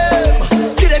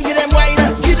 Get them wine.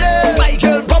 Get them.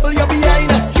 Michael bubble your behind.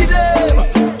 Get them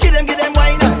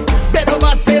wine. Bend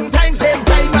over same time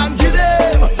and get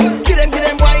them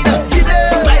wine. Get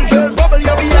them. Michael bubble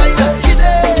your behind.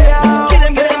 Get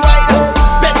them wine.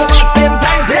 Bend over same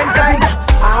time.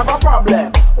 I have a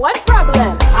problem. What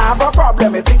problem? I have a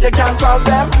problem. You think you can solve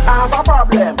them? I have a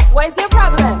problem. What's your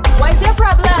problem?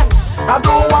 I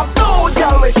don't want no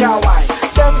girl with your wine.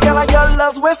 Them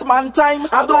girls waste man time.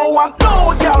 I don't want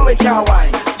no girl with your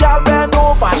wine. Girl bend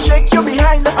over, shake you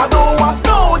behind. I don't want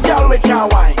no girl with your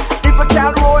wine. If you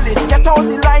can't roll it, get on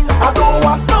the line. I don't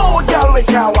want no girl with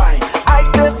your wine. I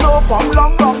stay so for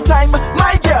long time.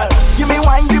 My girl, give me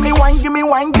wine, girl.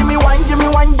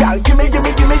 Give me.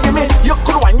 You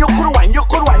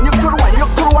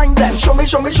could wine then. Show me.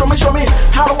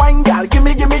 How to wine, girl. Give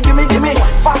me.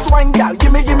 Fast wine, girl.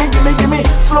 Give me.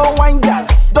 Slow wine, girl.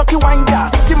 Dirty wine, girl.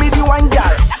 Give me the wine,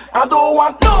 girl. I don't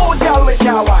want no girl with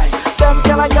your wine. Them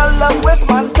girls waste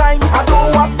man time. I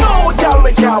don't want no girl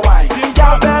with your wine.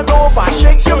 Girl bend over,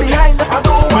 shake you behind. I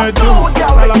don't want no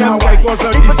girl with your wine.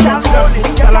 If you can't hold it,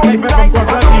 get on the line.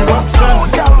 No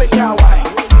girl with your wine.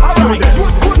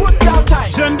 Good girl time.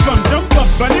 Jeune femme, jump up,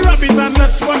 bunny rabbit and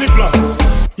touch bunny floor.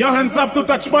 Your hands have to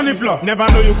touch bunny floor. Never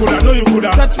know you coulda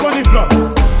touch bunny floor.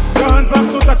 Your hands have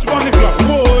to touch bunny floor.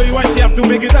 Boy, why she have to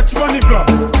make it touch bunny floor?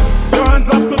 Your hands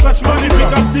have to touch bunny.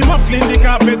 Pick up the mop, clean the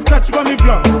carpet, touch bunny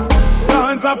floor. Your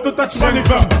hands have to touch bunny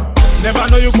floor. Never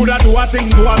know you coulda do a thing.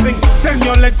 Send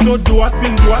your legs so do a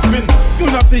spin.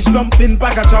 Tuna fish dumpling,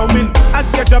 pack a chow mein. Add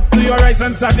ketchup to your rice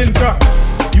and sardine car.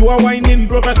 You are whining,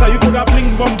 professor, you coulda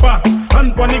fling bumper.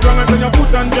 Hand pon the ground and turn your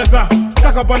foot and dresser.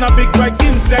 Tack up on a big bike,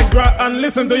 Integra, and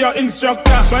listen to your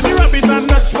instructor. Bunny rabbit and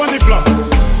touch bunny floor.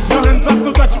 Your hands have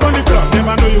to touch bunny floor.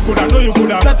 Never know you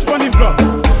coulda touch bunny floor.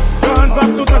 Your hands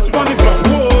have to touch bunny floor.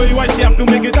 Whoa, why she have to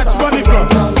make it touch bunny floor?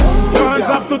 Your hands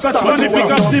have to touch bunny. Pick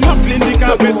up the mop, clean the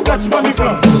carpet, touch bunny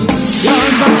floor. Your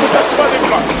hands have to touch bunny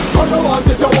floor. Come you want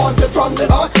it from the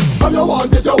back. Come you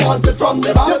want it from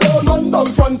the back. You don't run down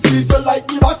front seat, you like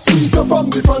the back seat. You from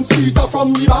the front seat or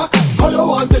from the back. Come you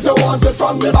want it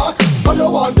from the back. Come you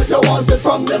want it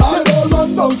from the back. You don't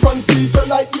run down front seat, you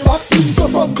like the back seat. You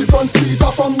from the front seat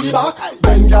or from the back.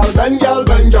 Bend girl, bend.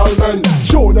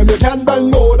 Show them you can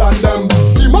bend more than them.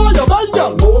 The more you bend,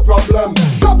 girl, no problem.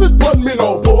 Drop it on me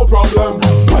now, no problem.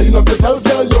 Wind up yourself,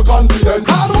 girl, you're confident.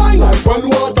 Hard wine like when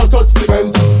water touch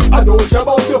cement. I don't care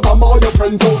about your fam or your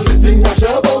friends. Only thing I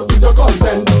care about is your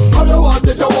content. How you want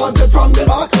it from the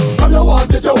back. How you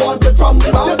want it from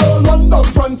the back. You don't run down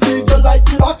front seat, you like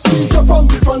the back seat. You're from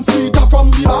the front seat or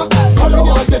from the back. How you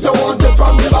want it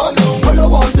from the back. How you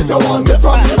want it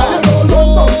from the back. You don't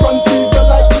run down front seat, you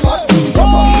like the back seat. You're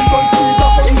from the front seat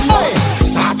or from the back.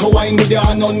 Start to wine with your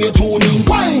hand on your tuning.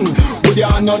 Wine with your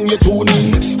hand on your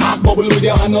tuning. Start bubble with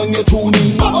your hand on your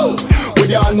tuning. Bubble with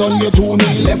your hand on your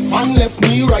tuning. Left hand, left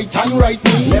knee, right hand, right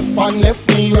knee. Left hand, left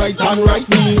knee, right hand, right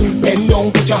knee. Bend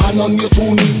down, put your hand on your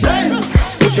tuning. Bend,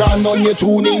 put your hand on your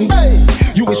tuning.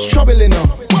 You is troubling up,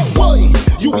 boy.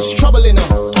 You is troubling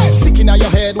up. Sticking out your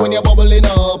head when you're bubbling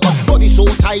up. Body so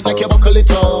tight like you buckle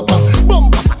it up.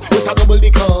 Bumper fat with a double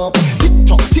dick up. Tick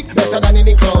tock, tick better than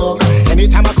any club.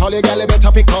 Anytime I call you, girl, you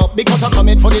better pick up. Because I'm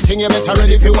coming for the thing, you better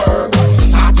ready for work.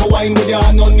 Start to wine with your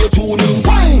hand on your tuning.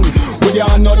 Wine with your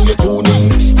hand on your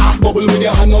tuning. Start bubble with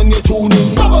your hand on your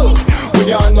tuning. Bubble with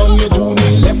your hand on your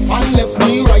tuning. Left hand, left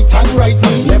knee, right hand, right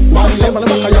knee. Left hand, left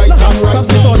knee, right hand, right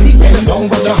knee. Bend down,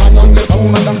 put your hand on your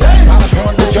tuning.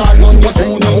 Put your hand on your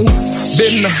tuning.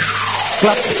 Bend,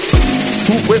 clap.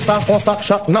 Souk sa consac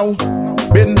chaque now.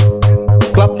 Bend,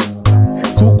 clap.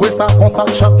 Souk sa consac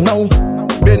chaque now.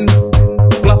 Bend,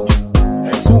 clap.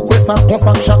 Souk sa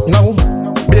consac chaque now.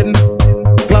 Bend,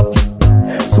 clap.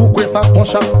 Souk sa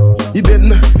consac. I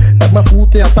bend. Ek ma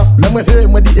foute a tap. Le mwen fe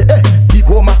mwen di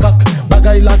Kiko makak.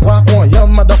 Bagay la kwa kon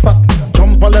yam madasak.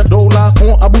 Jump le do la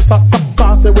kon abousak.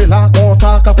 Sa se we la kon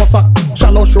taka fosak.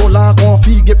 Shallow show la kon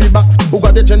fige pi backs. Ou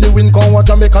gade genuine kon wa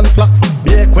Jamaican flax.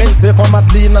 Bien Quincy kon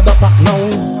Madeline da pak now.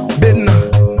 Ben,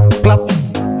 clap.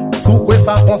 Souk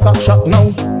sa consac chaque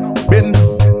now. Ben,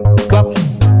 clap.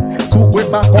 Souk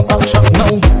sa consac chaque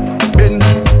now. Ben,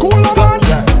 cool man.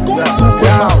 Souk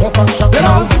sa consac chaque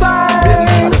now.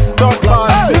 Ben, stop man.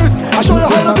 I show you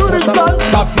how to do this, son.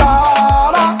 Tap da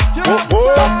tap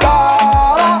da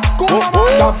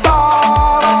tap da.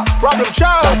 Problem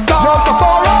child. Here's the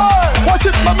fire. Watch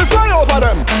it, let me fly over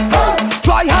them.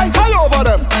 Fly high over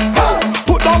them.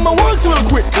 Put down my works real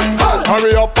quick.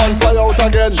 Hurry up and fly out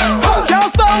again. Can't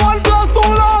stand one class too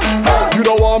long. You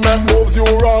don't want make moves you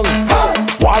wrong.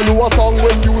 Why do a song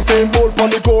with you saying bold on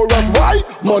the chorus? Why?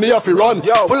 Money if you run.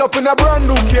 Yo, pull up in a brand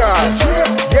new car.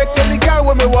 Get any guy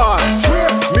with me want.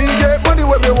 Me get money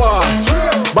with me want.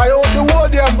 Buy out the whole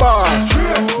damn bar.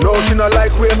 No, she not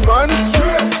like waste man.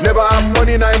 Never have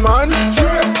money 9 months.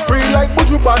 Free like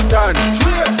Buju Bantan.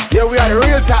 Yeah, we are the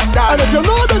real top down. And if you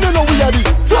know, then you know we are the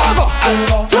flavor,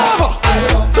 flavor, flavor,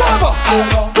 flavor,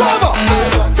 flavor,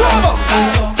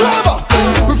 flavor.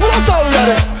 Before I start, we are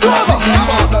the flavor,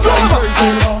 flavor, flavor, flavor,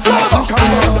 before I start, we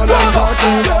are the flavor.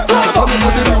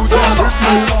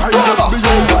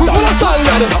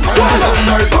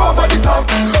 Is over the top.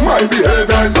 My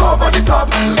behavior is over the top.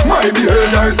 My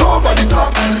behavior is over the top.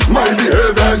 My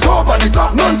behavior is over the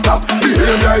top. Non-stop.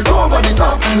 Behavior is over the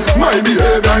top. My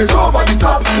behavior is over the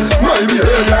top. My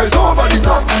behavior is over the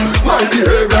top. My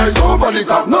behavior is over the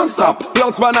top. Non-stop.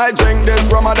 Plus when I drink this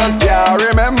rum I just can't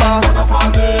remember.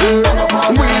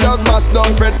 We just must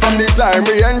don't fret from the time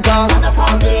we enter.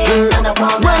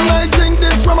 When I drink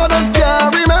this rum I just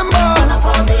can't remember.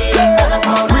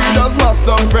 We just must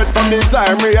don't fret from the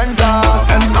time we enter.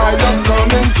 And I just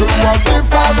turn into a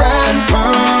different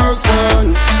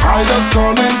person. I just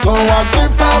turn into a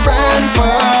different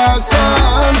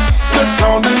person. Just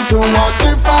turn into a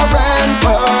different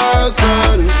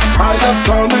person. I just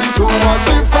turn into a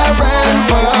different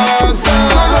person.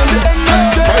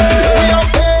 We out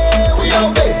there, we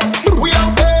out there, we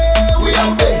out there, we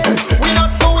out there. We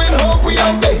not going home, we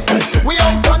out there. We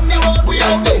out on the road, we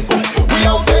out there. We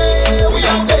out there, we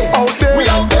out there. We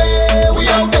out there, we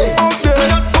out there. We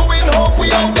not going home,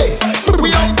 we out there.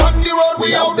 We out on the road,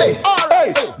 we out there.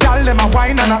 Hey, y'all them a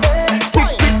wine and a tick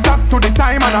tick tock to the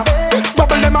time and a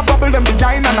bubble them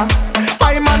behind and a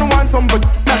I man want some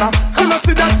banana. You know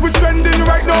see that we trending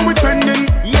right now, we trending.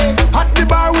 Yeah, at the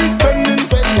bar we spending.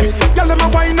 Y'all them a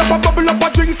wine up a bubble up a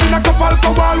drinks in a cup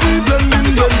alcohol we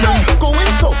blending.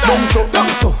 Going so, down so, down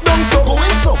so, down so,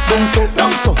 going so, down so,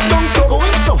 down so, down so,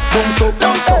 going so, down so,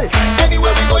 down so.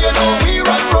 Anywhere we go, you know we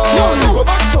run road. Go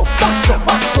back so, back so,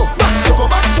 back so, back so, go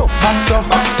back so, back so,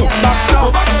 back so, back so, go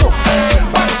back so,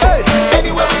 back so.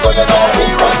 Anywhere we go, you know we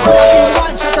run road.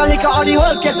 One shot of liquor or the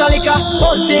whole case of liquor.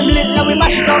 Whole team lit, now we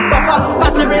mash it up, bumper.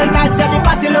 Party real nice, yeah, the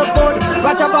party look good.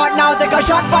 Right about now, take a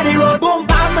shot for the road. Boom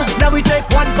bam, now we take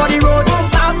one for the road. Boom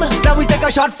bam, now we take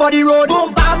a shot for the road.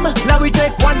 Boom bam, now we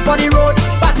take one for the road.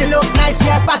 Party look nice,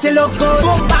 yeah, party look good.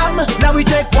 Boom bam, now we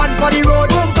take one for the road.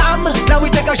 Boom bam, now we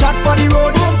take a shot for the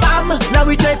road. Boom bam, now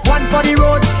we take one for the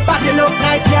road. Party look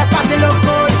nice, yeah, party look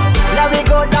good. Now we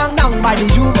go down by the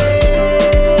Drue.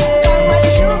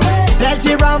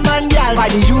 Plenty rum and gal by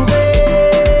the Drue.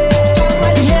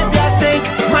 Behavior stink,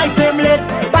 my team lit.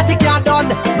 Party can't done,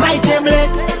 my team lit.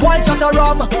 One shot of for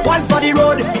rum, one for the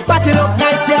road. Party look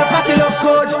nice, yeah, party look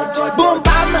good. Boom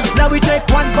bam, now we take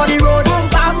one for the road. Boom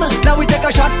bam, now we take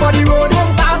a shot for the road.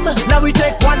 Boom bam, now we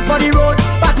take one for the road.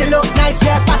 Party look nice,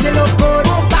 yeah, party look good.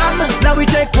 Boom bam, now we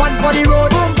take one for the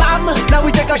road. Boom bam, now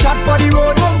we take a shot for the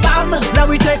road. Boom bam, now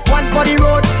we take one for the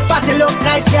road. Party look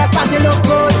nice, yeah, party look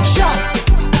good. Shots,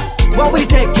 what we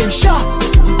taking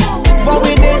shots? What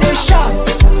we need is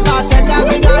shots. Not and that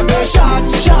we got the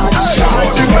shots. The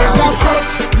place is hot.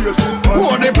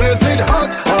 Oh, the place is hot.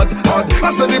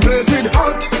 I said the place is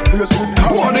hot.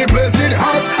 Oh, the place is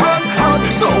hot.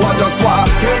 So I just want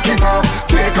take it off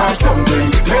something.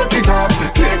 Take it off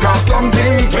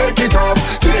something. Take it off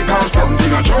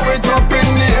something. I throw it up in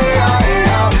the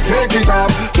air. Take it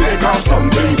off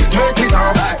something. Take it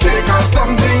off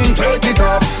something. Take it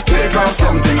off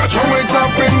something. I throw it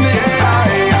up in the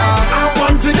air. I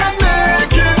want to get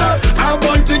naked. I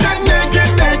want to get naked.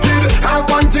 I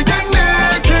want to get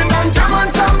naked and jam on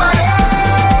somebody.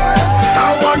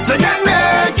 I want to get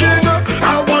naked.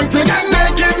 I want to get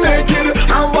naked.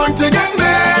 I want to get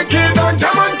naked and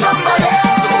jam on somebody.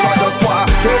 So I just want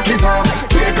take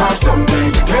off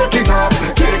something. Take it off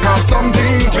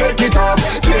something. Take it off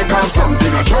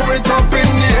something. I throw it up in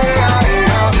the air.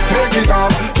 Take it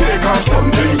off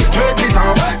something. Take it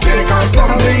off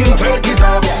something. Take it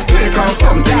off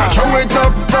something. I throw it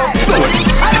up.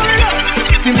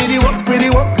 Give me the work, with the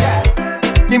work.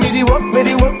 Give me the work, with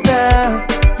the work now.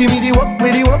 Give me the work,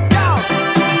 with the work now.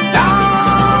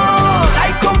 Down.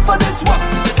 I come for this work.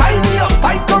 Sign me up.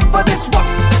 I come for this work.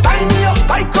 Sign me up.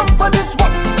 I come for this work.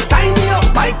 Sign me up.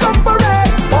 I come for it.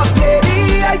 Boss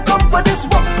lady, I come for this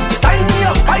work. Sign me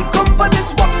up. I come for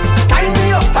this work. Sign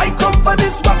me up. I come for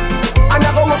this work. I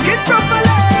never work it properly.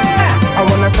 I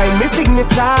wanna sign my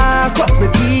signature, cross my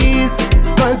T's,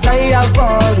 cause I have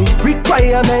all the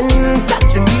requirements that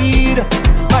you need.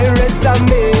 My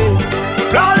resume's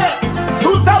flawless,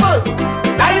 suitable,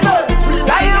 diverse,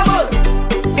 reliable.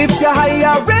 If you're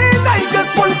hiring, I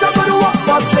just want to go to work.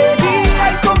 Boss lady,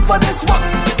 I come for this work.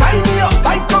 Sign me up,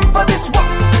 I come for this work.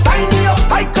 Sign me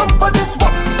up, I come for this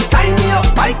work. Sign me up,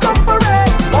 I come for it.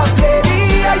 Boss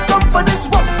lady, I come for this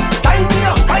work. Sign me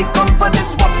up, I come for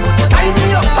this work. Sign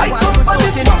me up, I come for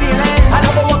this work. I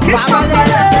never work it properly.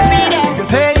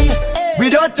 Hey, we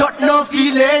don't talk no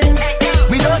feelings.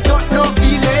 We don't talk no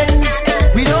feelings.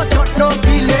 We don't talk no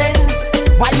feelings.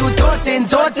 Why you talking?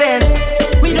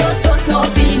 We don't talk no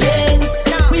feelings.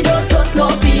 We don't talk no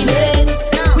feelings.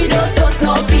 We don't talk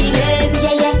no feelings.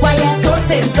 Why you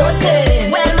talking?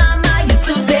 Well, mama used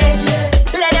to say,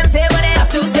 let them say what they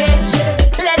have to say.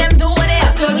 Let them do what they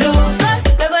have to do. Cause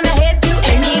they're gonna hate you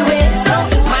anyway. So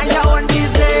mind your own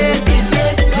business.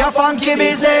 Your funky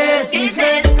business.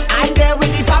 I'm there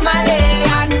with the family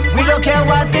and we don't care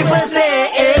what people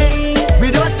say. We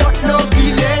don't talk no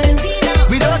feelings.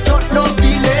 We don't talk no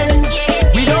feelings.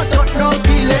 We don't talk no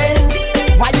feelings.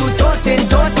 Why you talking?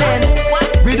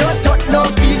 We don't talk no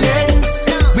feelings.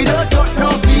 We don't talk no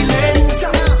feelings.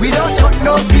 We don't talk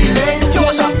no feelings.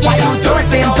 Why you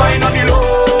talking? Wine on the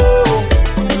low.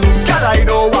 Girl, I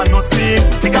don't want no scene.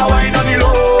 Take a wine on the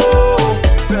low.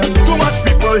 Too much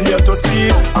people here to see,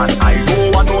 and I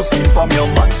don't want no scene from your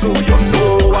man, so you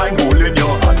know I'm holding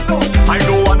your hand. I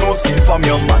don't want no scene from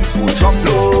your man, so drop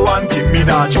low and give me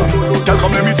that jump. Girl,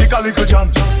 come let me take a little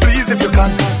jump, please if you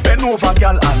can. Bend over,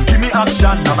 girl, and give me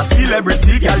action. I'm a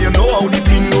celebrity, girl, you know how the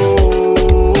thing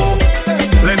go.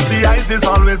 Plenty eyes is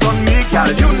always on me,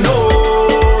 girl, you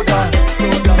know that.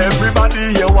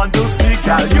 Everybody here want to see,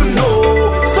 girl, you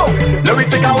know. So, let me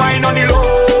take a wine on the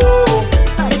low.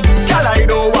 Girl, I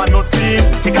don't want no scene.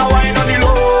 Take a wine on the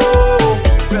low.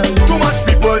 Too much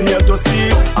people here to see,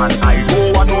 and I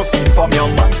don't want no scene from your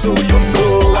man, so you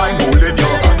know I'm holding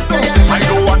your hand. I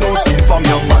don't want no scene from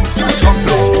your man, so drop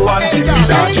low and give me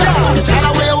that jam. Tell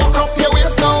her where you walk up your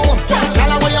waist now.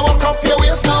 Tell her where you walk up your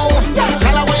waist now.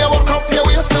 Tell her where you walk up your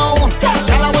waist now.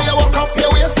 Tell her where you walk up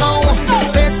your waist now.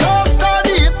 Say don't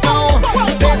study it now.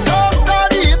 Say don't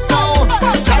study it now.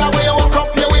 Tell her where you walk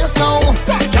up your waist now.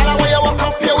 Tell her where you walk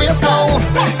up your waist now.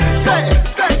 Say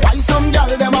why some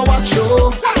girl them a watch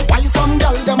you? Why some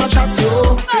girl them a chat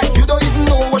you? You don't even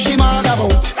know what she mad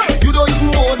about. You don't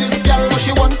even know this girl what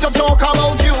she want to talk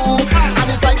about you. And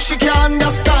it's like she can't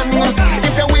understand.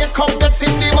 If you wake up vexed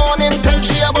in the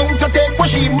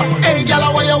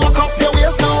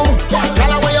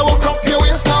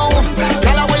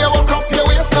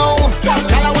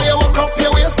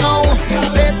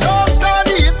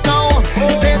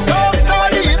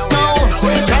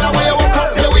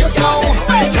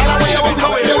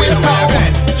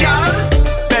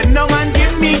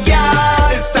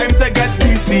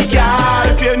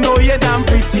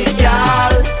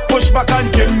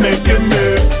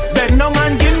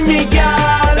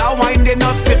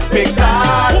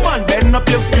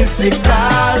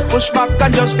physical. Push back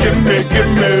and just give me.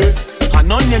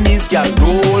 And on your knees, girl,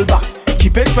 roll back.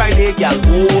 Keep it right there, girl,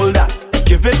 hold that.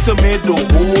 Give it to me,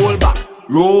 don't hold back.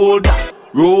 Roll that.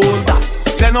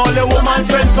 Send all the woman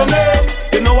friend for me.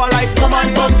 You know I like come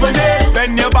and company.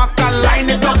 Bend your back and line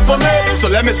it up for me. So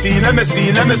let me see,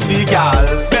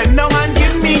 girl. Bend down and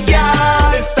give me,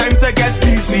 girl. It's time to get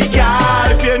busy,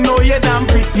 girl. If you know you're damn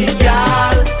pretty,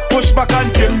 girl. Push back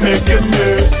and give me.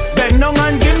 Bend down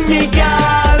and give me,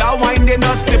 girl. That wine they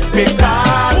not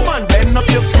typical. Woman, bend up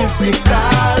your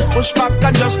physical. Push back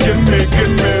and just give me.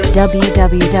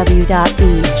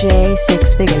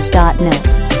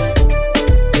 www.dj6figures.net